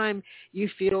 Anytime you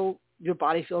feel your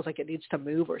body feels like it needs to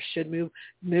move or should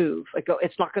move. Like,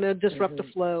 it's not going to disrupt the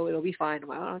flow. It'll be fine. I'm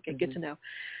like, oh, okay, good to know.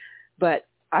 But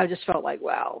I just felt like,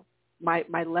 wow, my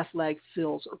left leg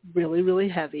feels really, really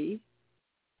heavy.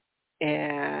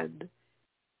 And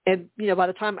by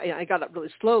the time I got up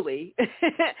really slowly,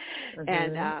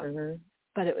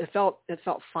 but it felt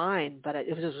fine. But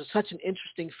it was just such an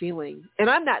interesting feeling. And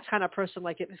I'm that kind of person.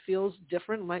 Like, if it feels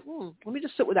different, I'm like, let me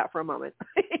just sit with that for a moment.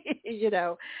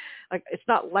 Like, it's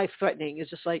not life threatening. It's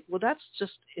just like, well, that's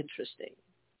just interesting.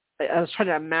 I was trying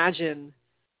to imagine,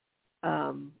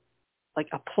 like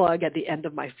a plug at the end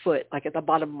of my foot, like at the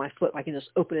bottom of my foot. I can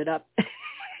just open it up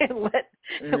and let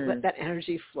that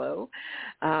energy flow.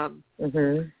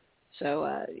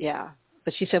 So,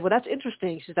 but she said, well, that's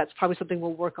interesting. She said, that's probably something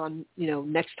we'll work on,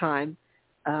 next time,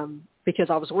 because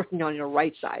I was working on your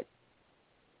right side.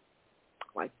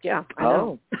 I'm like, yeah, I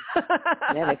know.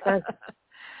 Yeah, makes sense. I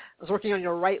was working on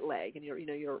your right leg and your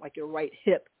right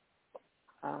hip.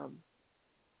 Because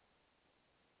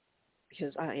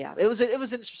it was an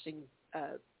interesting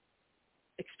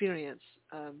experience.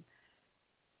 And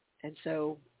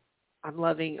so I'm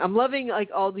loving like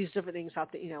all these different things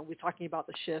out there. We're talking about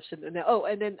the shifts and then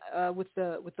with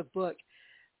the book,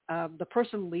 the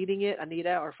person leading it,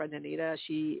 Anita, our friend Anita,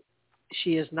 she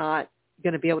is not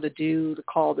going to be able to do the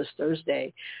call this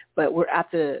Thursday, but we're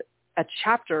at the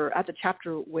chapter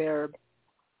where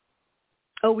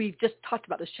we just talked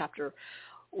about this chapter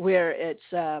where it's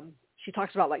she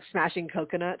talks about like smashing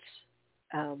coconuts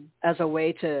as a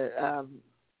way to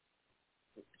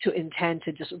intend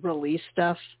to just release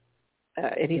stuff.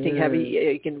 Anything heavy,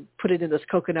 you can put it in this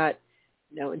coconut,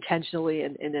 intentionally,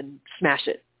 and then smash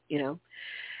it,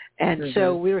 And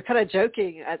so we were kind of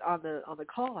joking on the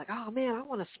call, like, oh man, I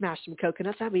want to smash some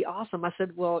coconuts. That'd be awesome. I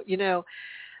said, well,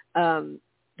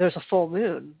 there's a full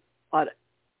moon on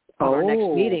our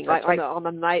next meeting, like on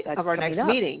the night of our next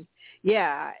meeting.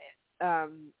 Yeah. I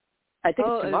think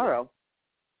it's tomorrow.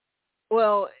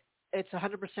 Well, it's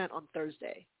 100% on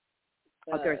Thursday.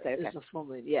 On Thursday, okay. It's a full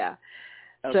moon, yeah.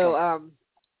 Okay.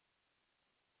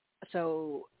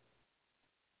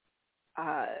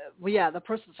 The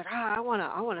person's like, I want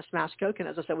to smash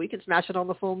coconuts. I said, we can smash it on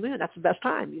the full moon. That's the best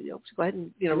time. So go ahead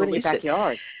and release in your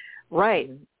backyard. It. Right.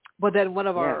 But then one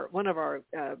of our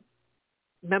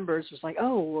members was like,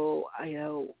 oh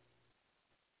well,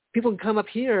 people can come up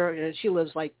here. And she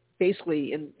lives like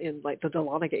basically in like the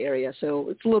Dahlonega area, so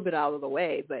it's a little bit out of the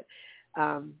way, but.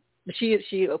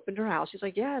 She opened her house. She's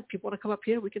like, yeah, if people want to come up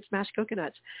here, we can smash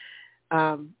coconuts,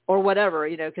 or whatever,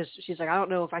 because she's like, I don't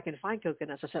know if I can find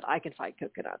coconuts. I said, I can find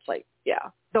coconuts. Like,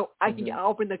 yeah, so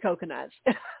I'll bring the coconuts.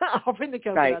 I'll bring the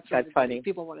coconuts. Right, that's funny.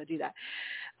 People want to do that,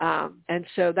 and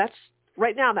so that's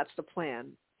right now. That's the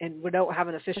plan, and we don't have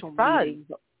an official meeting,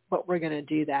 but we're going to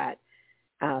do that,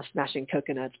 smashing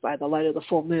coconuts by the light of the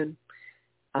full moon.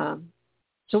 So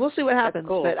we'll see what happens.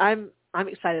 Cool. But I'm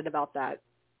excited about that.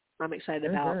 I'm excited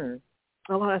about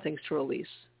a lot of things to release.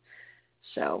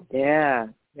 So yeah,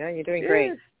 you're doing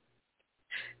great.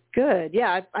 Good.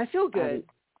 Yeah, I feel good.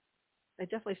 I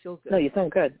definitely feel good. No, you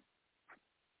sound good.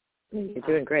 You're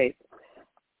doing great.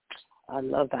 I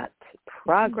love that.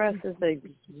 Progress is a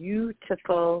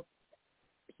beautiful,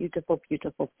 beautiful,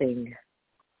 beautiful thing.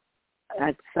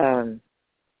 That's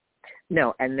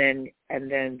no, and then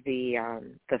the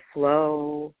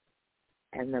flow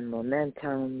and the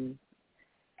momentum,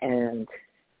 and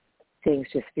things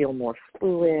just feel more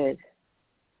fluid,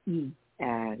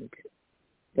 and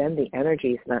then the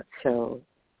energy is not so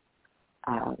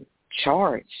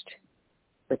charged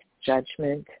with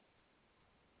judgment.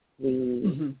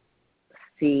 We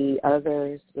see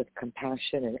others with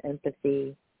compassion and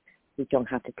empathy. We don't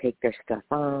have to take their stuff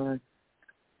on.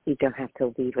 We don't have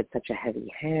to lead with such a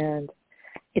heavy hand.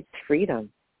 It's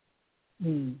freedom.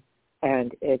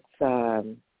 And it's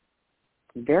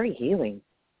very healing.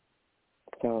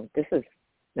 So this is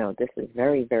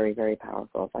very, very, very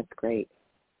powerful. That's great.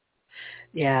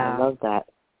 Yeah. I love that.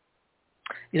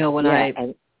 When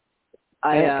I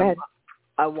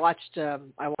watched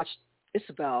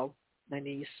Isabel, my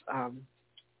niece,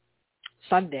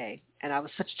 Sunday, and I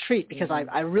was such a treat because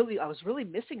I was really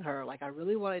missing her. Like I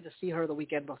really wanted to see her the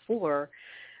weekend before.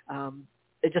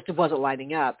 It wasn't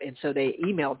lining up, and so they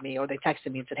emailed me or they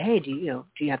texted me and said, "Hey, do you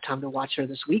have time to watch her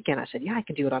this weekend?" I said, "Yeah, I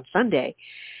can do it on Sunday."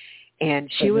 And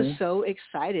she was so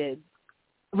excited,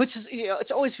 which is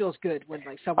it always feels good when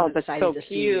like someone's excited to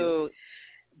see you.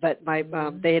 But my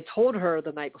they had told her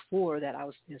the night before that I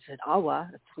was said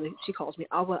Awa, she calls me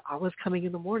Awa's coming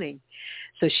in the morning,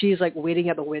 so she's like waiting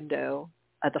at the window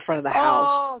at the front of the house.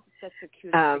 Oh, that's the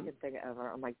cutest thing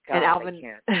ever! Oh my God, and Alvin, I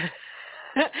can't.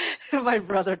 My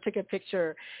brother took a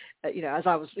picture, as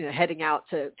I was heading out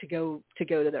to go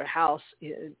to their house,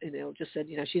 just said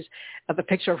she's a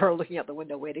picture of her looking out the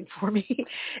window waiting for me,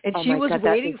 and she was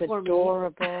waiting for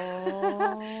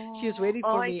adorable. me. She was waiting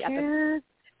for me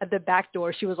at the back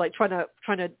door. She was like trying to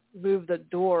move the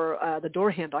door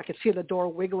handle. I could see the door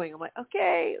wiggling. I'm like,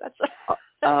 okay, that's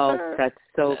her. That's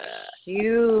so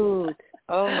cute.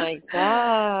 Oh my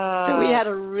God. So we had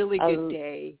a really good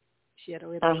day. She had a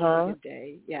really good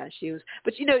day. Yeah, she was.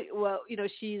 But she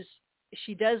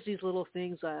does these little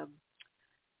things.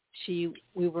 We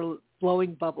were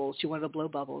blowing bubbles. She wanted to blow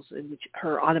bubbles, and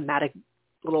her automatic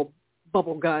little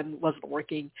bubble gun wasn't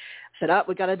working. I said,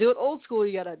 we got to do it old school.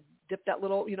 You got to dip that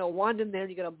little wand in there, and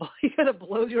you got to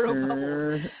blow your own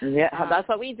bubbles. Yeah, that's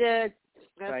what we did.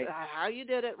 That's how you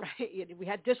did it, right? We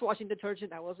had dishwashing detergent.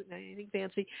 That wasn't anything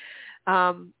fancy.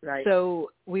 Right.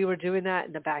 So we were doing that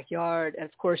in the backyard. And,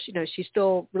 of course, she's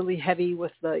still really heavy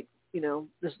with,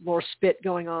 there's more spit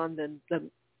going on than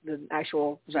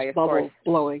actual bubble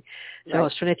blowing. So I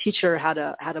was trying to teach her how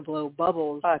to blow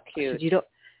bubbles. Oh, cute.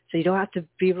 So you don't have to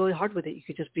be really hard with it. You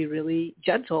could just be really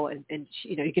gentle, and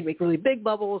you can make really big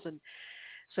bubbles. And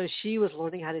so she was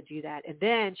learning how to do that. And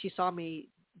then she saw me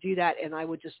do that, and I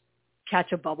would just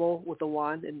catch a bubble with the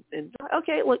wand and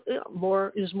okay, look,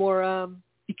 there's more,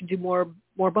 you can do more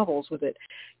bubbles with it.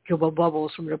 You can blow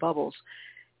bubbles from your bubbles.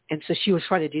 And so she was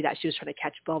trying to do that. She was trying to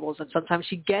catch bubbles, and sometimes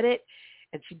she'd get it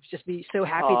and she'd just be so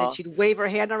happy that she'd wave her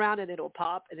hand around and it'll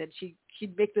pop, and then she'd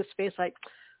make this face like,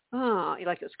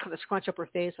 like this kind of scrunch up her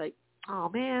face like, oh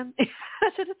man. I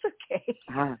said, it's okay.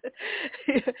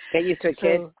 Get used to a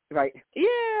kid, right?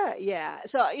 Yeah.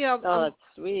 So that's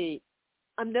sweet.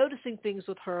 I'm noticing things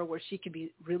with her where she can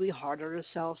be really hard on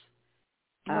herself.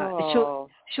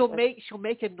 She'll make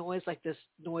a noise like this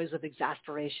noise of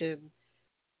exasperation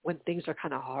when things are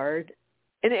kind of hard,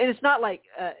 and it's not like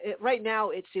right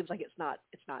now. It seems like it's not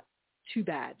too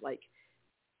bad. Like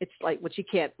it's like when she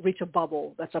can't reach a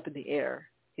bubble that's up in the air,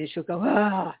 and she'll go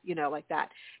like that.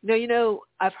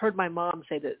 I've heard my mom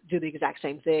do the exact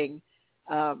same thing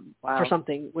for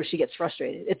something where she gets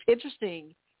frustrated. It's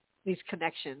interesting, these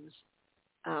connections.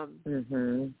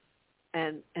 And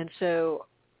so,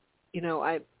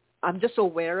 I'm just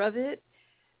aware of it,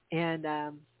 and I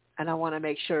want to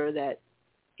make sure that,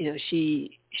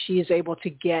 she is able to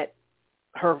get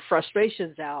her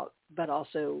frustrations out, but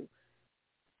also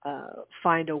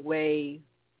find a way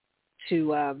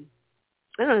to,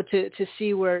 to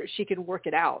see where she can work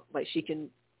it out. Like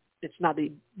it's not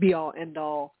the be all end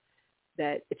all,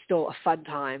 that it's still a fun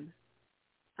time.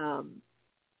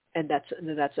 And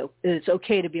it's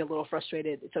okay to be a little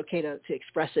frustrated. It's okay to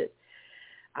express it.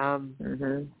 I'm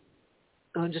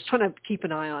just trying to keep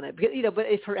an eye on it, because, but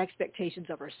if her expectations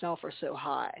of herself are so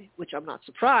high, which I'm not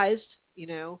surprised,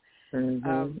 when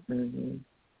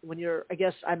you're,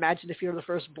 I imagine if you're the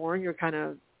firstborn, you're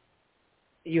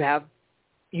you have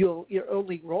your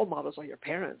only role models are your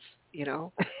parents, you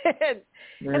know, and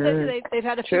they've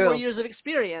had a few more years of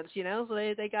experience, you know, so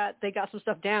they got some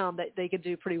stuff down that they could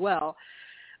do pretty well.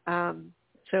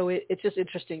 So it's just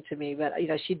interesting to me, but you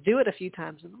know, she'd do it a few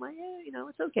times, and I'm like, yeah, you know,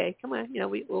 it's okay. Come on, you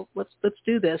know, let's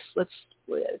do this. Let's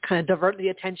kind of divert the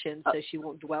attention so she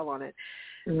won't dwell on it.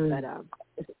 But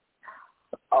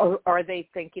are they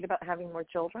thinking about having more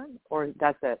children, or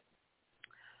that's it?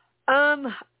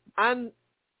 I'm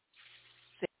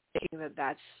thinking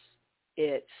that's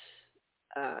it,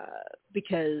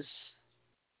 because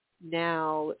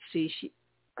now, let's see,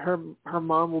 her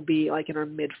mom will be like in her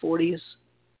mid-40s,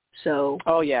 so.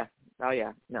 Oh yeah, no,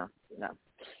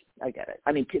 I get it.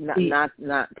 I mean, not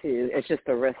to. It's just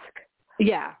a risk.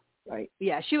 Yeah. Right.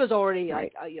 Yeah, she was already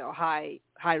like you know, high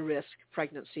risk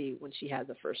pregnancy when she had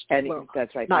the first. And well,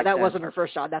 that's right. That wasn't her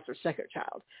first child. That's her second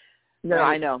child. No,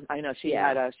 right? I know. She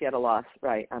had a loss.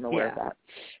 Right. I'm aware of that.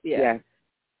 Yeah.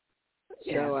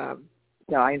 So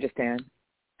no, I understand.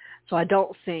 So I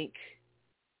don't think.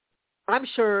 I'm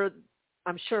sure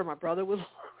my brother would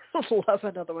love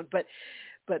another one, but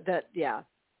that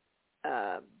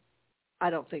I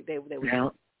don't think they would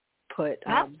put.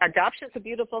 Adoption's a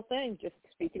beautiful thing. Just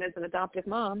speaking as an adoptive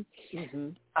mom,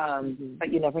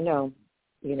 but you never know.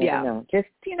 You never know. Just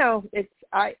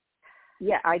I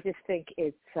just think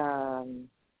it's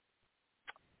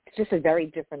just a very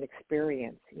different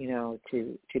experience, you know,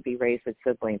 to be raised with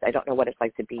siblings. I don't know what it's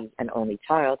like to be an only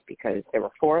child because there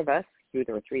were 4 of us. There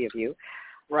were 3 of you.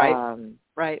 Right.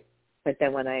 Right. But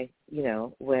then when I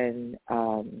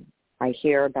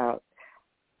hear about,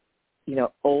 you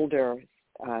know, older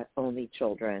only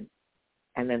children,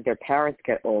 and then their parents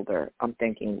get older, I'm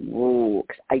thinking, whoa,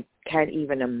 I can't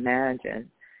even imagine.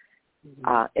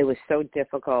 It was so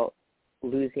difficult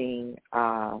losing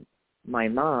my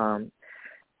mom.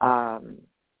 But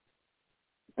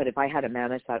if I had to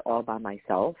manage that all by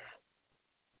myself,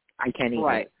 I can't even.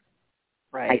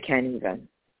 Right. I can't even.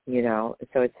 You know,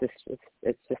 so it's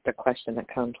just a question that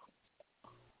comes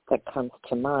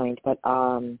to mind. But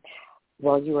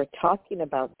while you were talking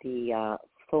about the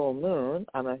full moon,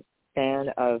 I'm a fan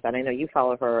of, and I know you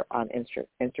follow her on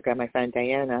Instagram, my friend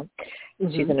Diana.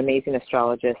 She's an amazing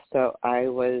astrologist. So I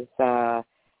was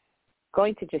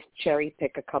going to just cherry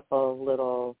pick a couple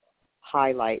little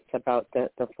highlights about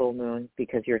the full moon,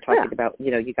 because you're talking about,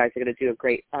 you know, you guys are going to do a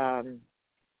great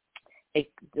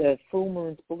the full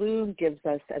moon's bloom gives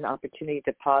us an opportunity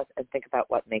to pause and think about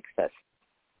what makes us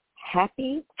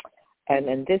happy, and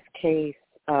in this case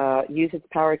use its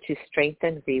power to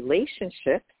strengthen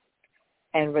relationships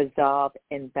and resolve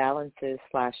imbalances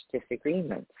 /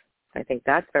 disagreements. I think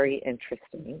that's very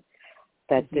interesting,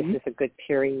 that this is a good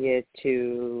period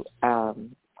to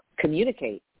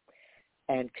communicate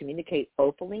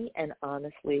openly and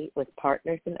honestly with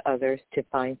partners and others to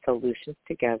find solutions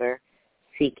together,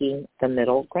 seeking the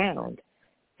middle ground.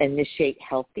 Initiate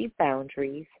healthy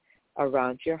boundaries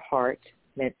around your heart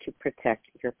meant to protect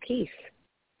your peace.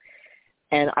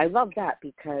 And I love that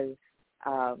because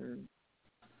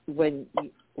when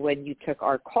you took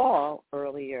our call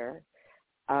earlier,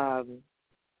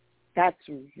 that's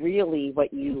really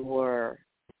what you were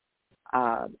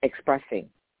expressing.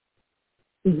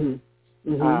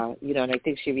 You know, and I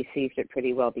think she received it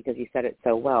pretty well because you said it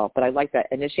so well. But I like that.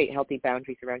 Initiate healthy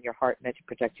boundaries around your heart meant to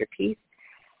protect your peace.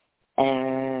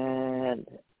 And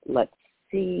let's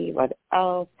see what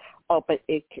else. Oh, but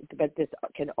this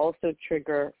can also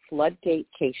trigger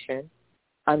floodgatecation,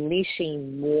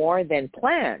 unleashing more than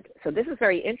planned. So this is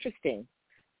very interesting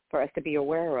for us to be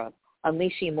aware of.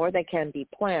 Unleashing more than can be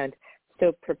planned.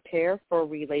 So prepare for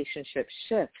relationship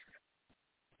shifts.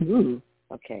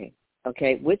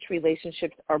 Okay. Which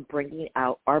relationships are bringing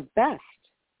out our best?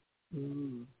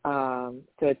 So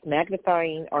it's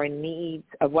magnifying our needs,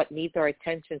 of what needs our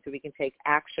attention, so we can take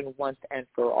action once and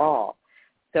for all.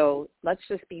 So let's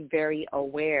just be very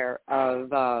aware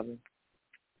of,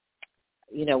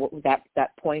 you know,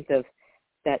 that point of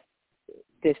that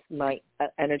this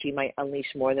energy might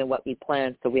unleash more than what we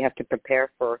planned. So we have to prepare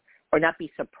for, or not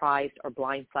be surprised or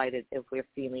blindsided if we're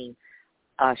feeling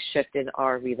a shift in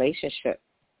our relationship.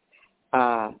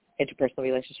 Interpersonal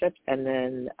relationships. And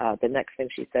then the next thing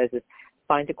she says is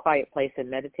find a quiet place and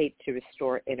meditate to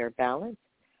restore inner balance.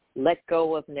 Let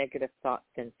go of negative thoughts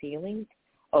and feelings.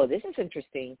 Oh, this is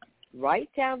interesting. Write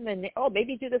down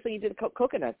maybe do this when you do the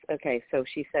coconuts. Okay, so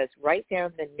she says write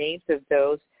down the names of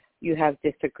those you have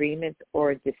disagreements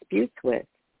or disputes with.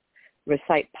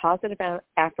 Recite positive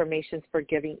affirmations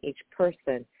forgiving each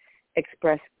person.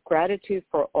 Express gratitude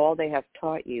for all they have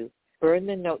taught you. Burn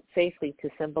the note safely to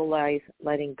symbolize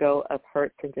letting go of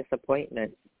hurts and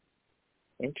disappointments.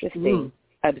 Interesting.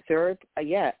 Observe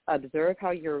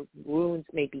how your wounds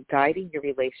may be guiding your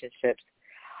relationships.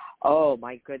 Oh,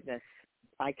 my goodness.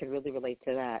 I can really relate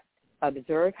to that.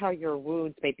 Observe how your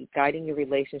wounds may be guiding your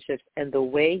relationships and the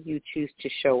way you choose to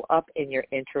show up in your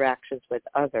interactions with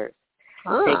others.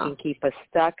 They can keep us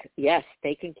stuck. Yes,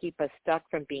 they can keep us stuck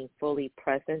from being fully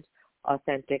present,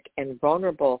 authentic, and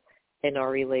vulnerable in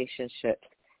our relationships.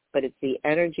 But it's the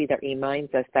energy that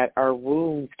reminds us that our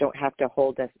wounds don't have to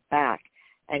hold us back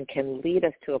and can lead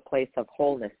us to a place of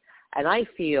wholeness. And I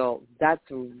feel that's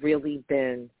really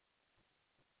been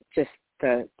just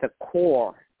the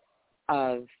core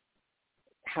of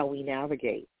how we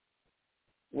navigate,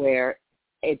 where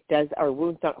our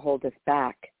wounds don't hold us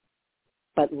back,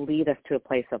 but lead us to a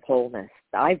place of wholeness.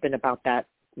 I've been about that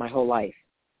my whole life.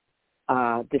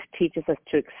 This teaches us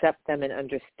to accept them and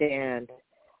understand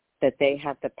that they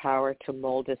have the power to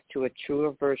mold us to a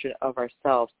truer version of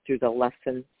ourselves through the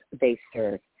lessons they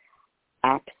serve.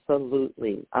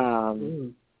 Absolutely.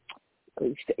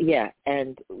 Yeah,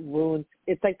 and wounds,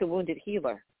 it's like the wounded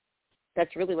healer.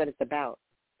 That's really what it's about.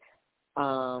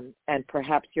 And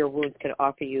perhaps your wounds can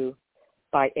offer you,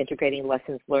 by integrating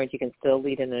lessons learned, you can still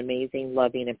lead an amazing,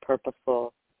 loving, and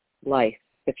purposeful life.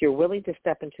 If you're willing to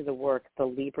step into the work, the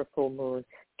Libra full moon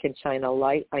can shine a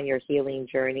light on your healing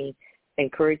journey,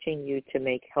 encouraging you to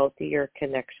make healthier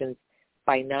connections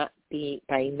by not being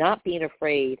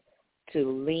afraid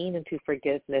to lean into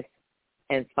forgiveness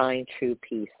and find true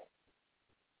peace.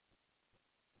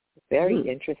 Very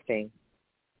interesting.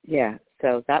 Yeah,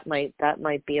 so that might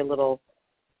be a little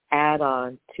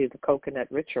add-on to the coconut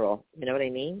ritual. You know what I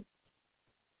mean?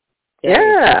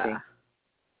 Yeah.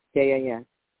 Yeah.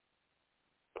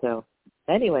 So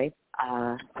anyway,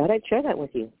 thought I'd share that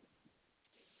with you.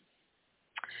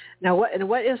 Now,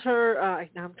 what is her?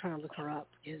 Now I'm trying to look her up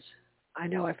because I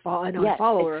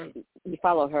follow her. You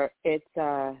follow her. It's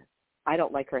I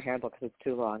don't like her handle because it's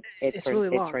too long. It's really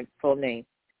long. It's her full name.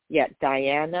 Yeah,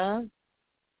 Diana.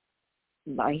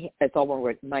 It's all one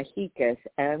word. Mahikas.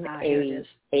 MAHI.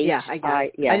 Yeah, I got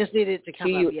it. Yeah. I just needed it to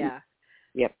come up. Yeah.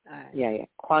 Yep. Yeah.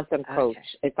 Quantum coach.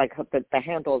 Okay. It's like the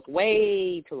handle is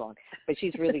way too long, but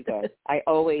she's really good. I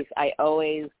always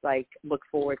like look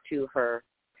forward to her.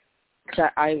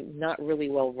 I'm not really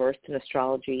well versed in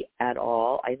astrology at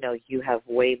all. I know you have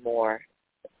way more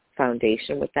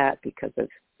foundation with that because of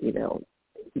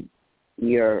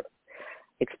your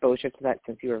exposure to that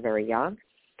since you were very young.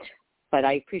 But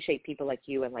I appreciate people like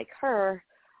you and like her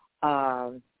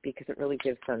because it really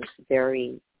gives some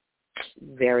very,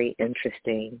 very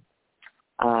interesting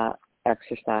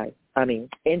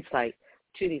insight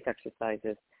to these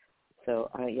exercises. So,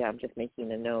 I'm just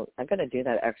making a note. I'm going to do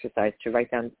that exercise to write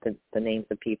down the names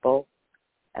of people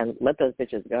and let those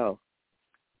bitches go.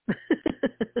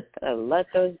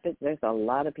 There's a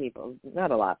lot of people. Not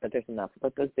a lot, but there's enough.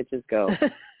 Let those bitches go.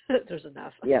 There's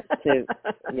enough.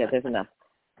 There's enough.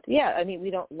 Yeah, I mean,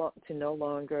 we don't want to no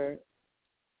longer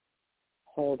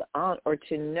hold on or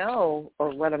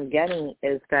what I'm getting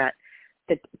is that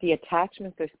the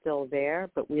attachments are still there,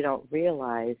 but we don't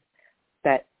realize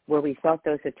that where we thought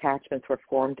those attachments were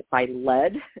formed by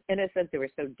lead, in a sense, they were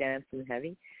so dense and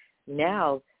heavy.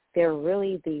 Now they're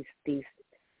really these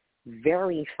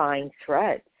very fine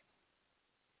threads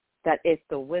that if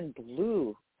the wind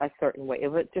blew a certain way, it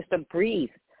was just a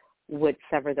breeze would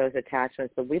sever those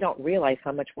attachments, but we don't realize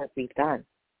how much work we've done.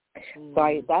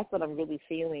 So that's what I'm really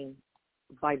feeling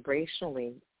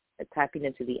vibrationally, tapping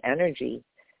into the energy,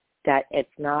 that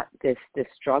it's not this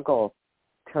struggle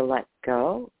to let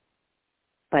go,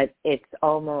 but it's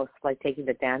almost like taking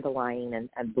the dandelion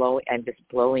and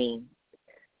blowing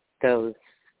those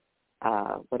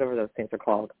whatever those things are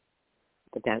called.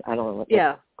 I don't know what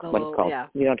it's called. Yeah.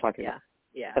 You know what I'm talking about.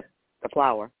 Yeah. The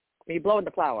flower. When you blow in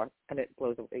the flower and it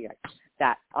blows away. Yeah.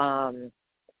 That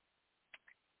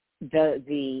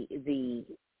the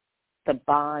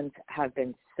bonds have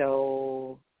been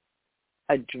so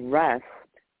addressed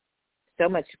so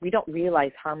much. We don't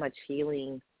realize how much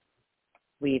healing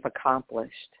we've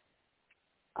accomplished,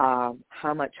 how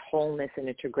much wholeness and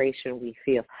integration we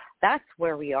feel. That's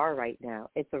where we are right now.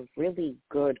 It's a really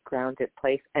good, grounded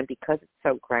place. And because it's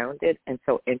so grounded and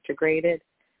so integrated,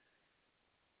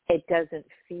 it doesn't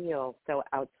feel so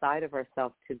outside of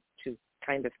ourselves to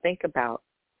kind of think about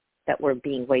that we're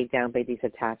being weighed down by these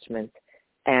attachments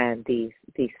and these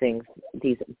things,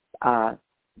 these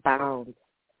bounds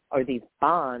or these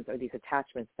bonds or these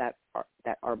attachments that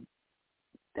are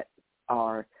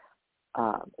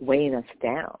weighing us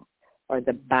down, or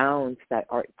the bounds that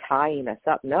are tying us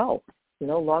up. No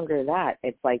longer that.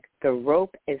 It's like the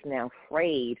rope is now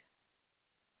frayed.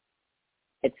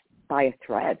 It's by a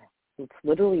thread. It's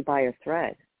literally by a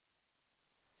thread.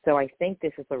 So I think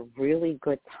this is a really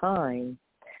good time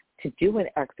to do an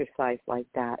exercise like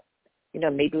that.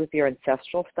 Maybe with your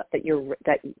ancestral stuff that you've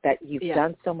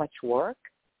done so much work.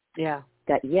 Yeah.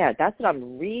 That's what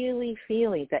I'm really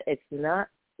feeling, that it's not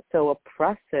so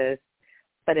oppressive,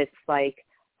 but it's like,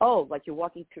 like you're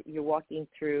walking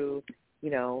through,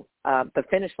 the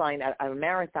finish line at a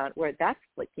marathon, where that's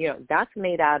like, that's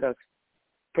made out of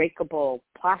breakable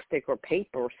plastic or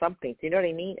paper or something. Do you know what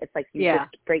I mean? It's like you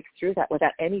just break through that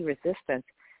without any resistance.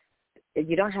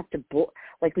 You don't have to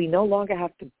we no longer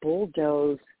have to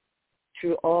bulldoze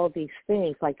through all these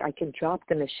things. Like, I can drop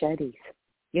the machetes,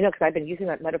 because I've been using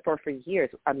that metaphor for years.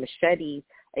 A machete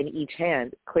in each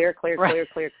hand, clear, right.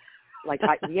 clear.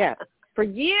 For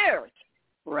years.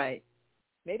 Right.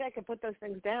 Maybe I could put those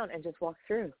things down and just walk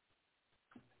through,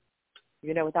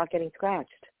 without getting scratched.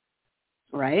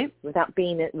 Right. Without it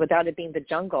being the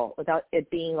jungle, without it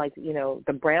being like,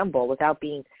 the bramble, without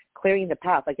clearing the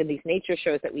path. Like in these nature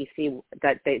shows that we see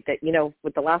that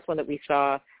with the last one that we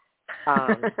saw,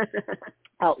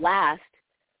 L.O.I.S,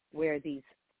 where these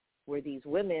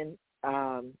women,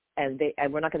 and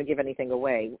we're not going to give anything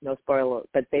away, no spoiler,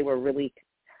 but they were really,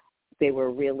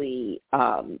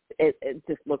 it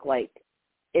just looked like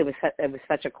it was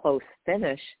such a close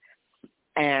finish.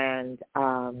 And,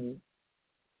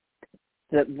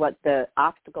 the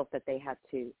obstacles that they had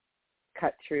to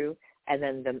cut through, and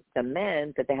then the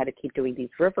men that they had to keep doing these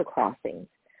river crossings.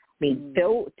 I mean,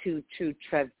 to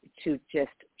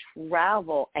just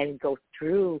travel and go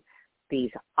through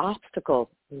these obstacles,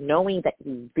 knowing that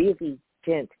you really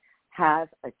didn't have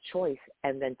a choice,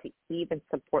 and then to even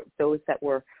support those that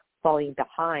were falling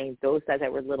behind, those that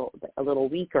were a little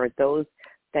weaker, those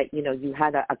that you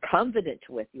had a covenant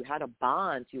with, you had a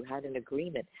bond, you had an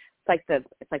agreement. It's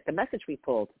like the message we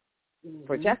pulled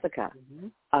for Jessica.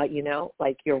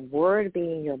 Like your word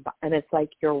being your bond, and it's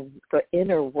like the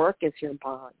inner work is your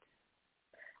bond.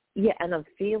 Yeah, and I'm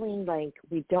feeling like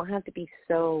we don't have to be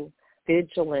so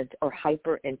vigilant or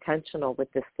hyper intentional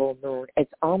with this full moon.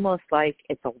 It's almost like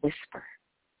it's a whisper.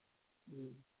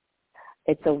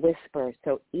 It's a whisper.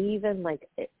 So even like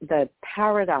the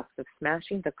paradox of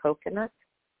smashing the coconut,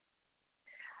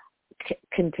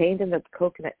 contained in the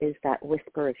coconut is that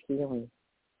whisper of healing.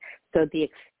 So the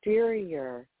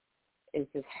exterior is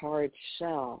this hard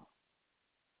shell,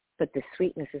 but the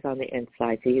sweetness is on the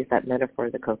inside, to use that metaphor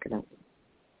of the coconut.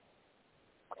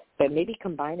 But maybe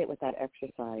combine it with that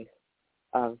exercise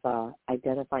of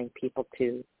identifying people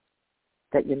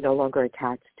that you're no longer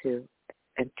attached to,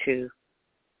 and to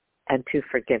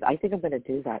forgive. I think I'm going to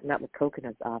do that, not with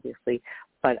coconuts, obviously,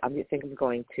 but I think I'm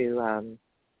going to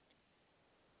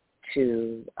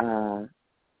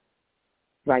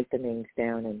write the names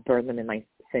down and burn them in my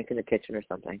sink in the kitchen or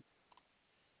something.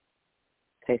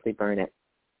 Safely burn it.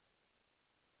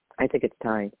 I think it's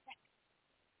time.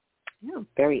 Yeah.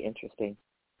 Very interesting.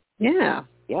 Yeah.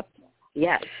 Yep.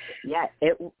 Yes. Yeah.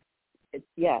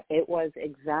 It was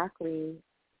exactly,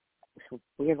 so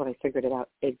weird when I figured it out,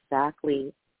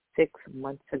 exactly 6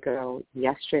 months ago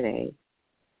yesterday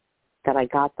that I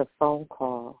got the phone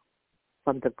call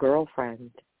from the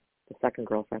girlfriend, the second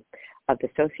girlfriend, of the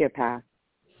sociopath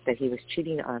that he was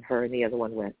cheating on her and the other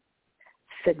one with.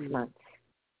 6 months.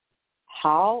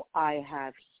 How I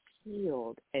have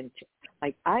healed, and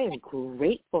like, I am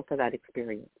grateful for that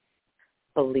experience,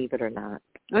 believe it or not.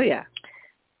 Oh, yeah.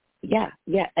 Yeah.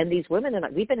 And these women and I,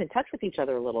 we've been in touch with each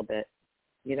other a little bit.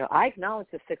 I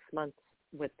acknowledged the 6 months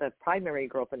with the primary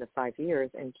girlfriend of 5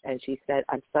 years, and she said,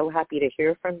 I'm so happy to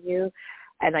hear from you.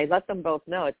 And I let them both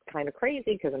know it's kind of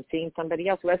crazy because I'm seeing somebody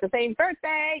else who has the same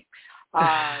birthday.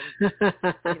 At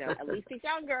least he's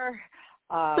younger.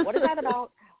 What is that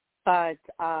about? But,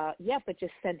 but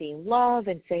just sending love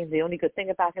and saying the only good thing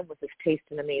about him was his taste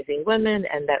in amazing women,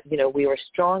 and that, we were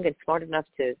strong and smart enough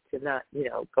to not,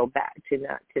 go back,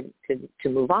 to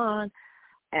move on.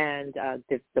 And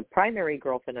the primary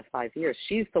girlfriend of 5 years,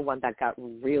 she's the one that got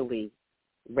really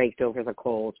raked over the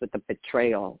coals with the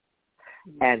betrayal,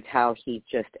 and how he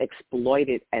just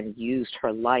exploited and used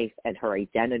her life and her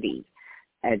identity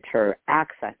and her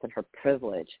access and her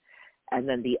privilege. And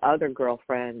then the other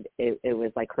girlfriend, it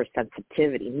was like her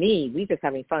sensitivity. We just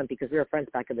having fun because we were friends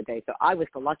back in the day, so I was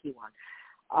the lucky one.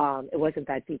 It wasn't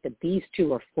that deep, but these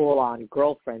two are full-on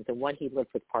girlfriends, and one he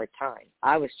lived with part-time.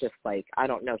 I was just like, I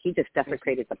don't know. He just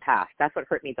desecrated the past. That's what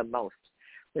hurt me the most,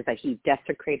 was that he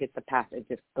desecrated the past and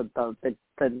just the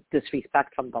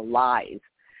disrespect from the lies.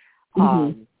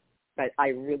 But I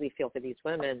really feel for these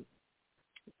women.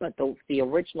 But the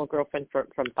original girlfriend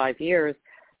from 5 years,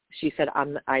 she said,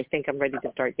 I think I'm ready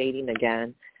to start dating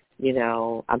again.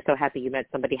 I'm so happy you met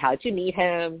somebody. How'd you meet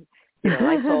him?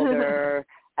 I told her.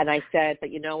 And I said,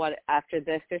 but you know what, after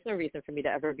this, there's no reason for me to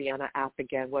ever be on an app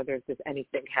again, whether there's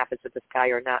anything happens with this guy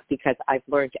or not, because I've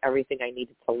learned everything I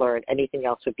needed to learn. Anything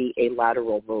else would be a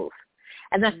lateral move.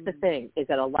 And that's the thing, is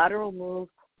that a lateral move,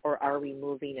 or are we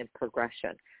moving in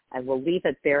progression? And we'll leave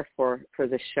it there for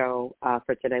the show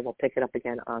for today. We'll pick it up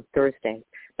again on Thursday.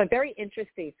 But very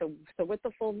interesting. So with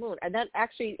the full moon, and that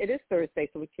actually, it is Thursday,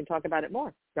 so we can talk about it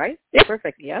more, right? Yeah.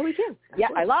 Perfect. Yeah, we can. Yeah,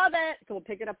 I love it. So we'll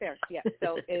pick it up there. Yeah.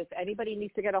 So if anybody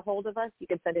needs to get a hold of us, you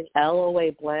can send an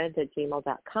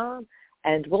loablend@gmail.com.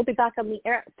 And we'll be back on the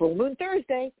air Full Moon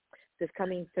Thursday, this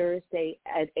coming Thursday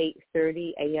at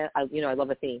 8:30 a.m. I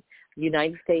love a theme.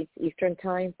 United States Eastern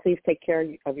Time. Please take care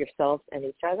of yourselves and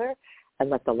each other, and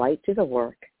let the light do the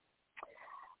work.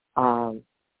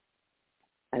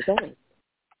 As always.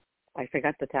 I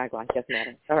forgot the tagline. Doesn't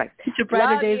matter. All right. Your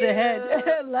brighter days ahead.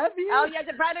 Love you. Oh, yeah,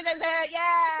 the brighter days ahead.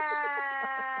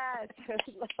 Yes.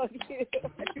 Love you.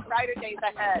 Brighter days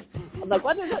ahead. I'm like,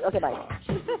 what is it? Okay, bye.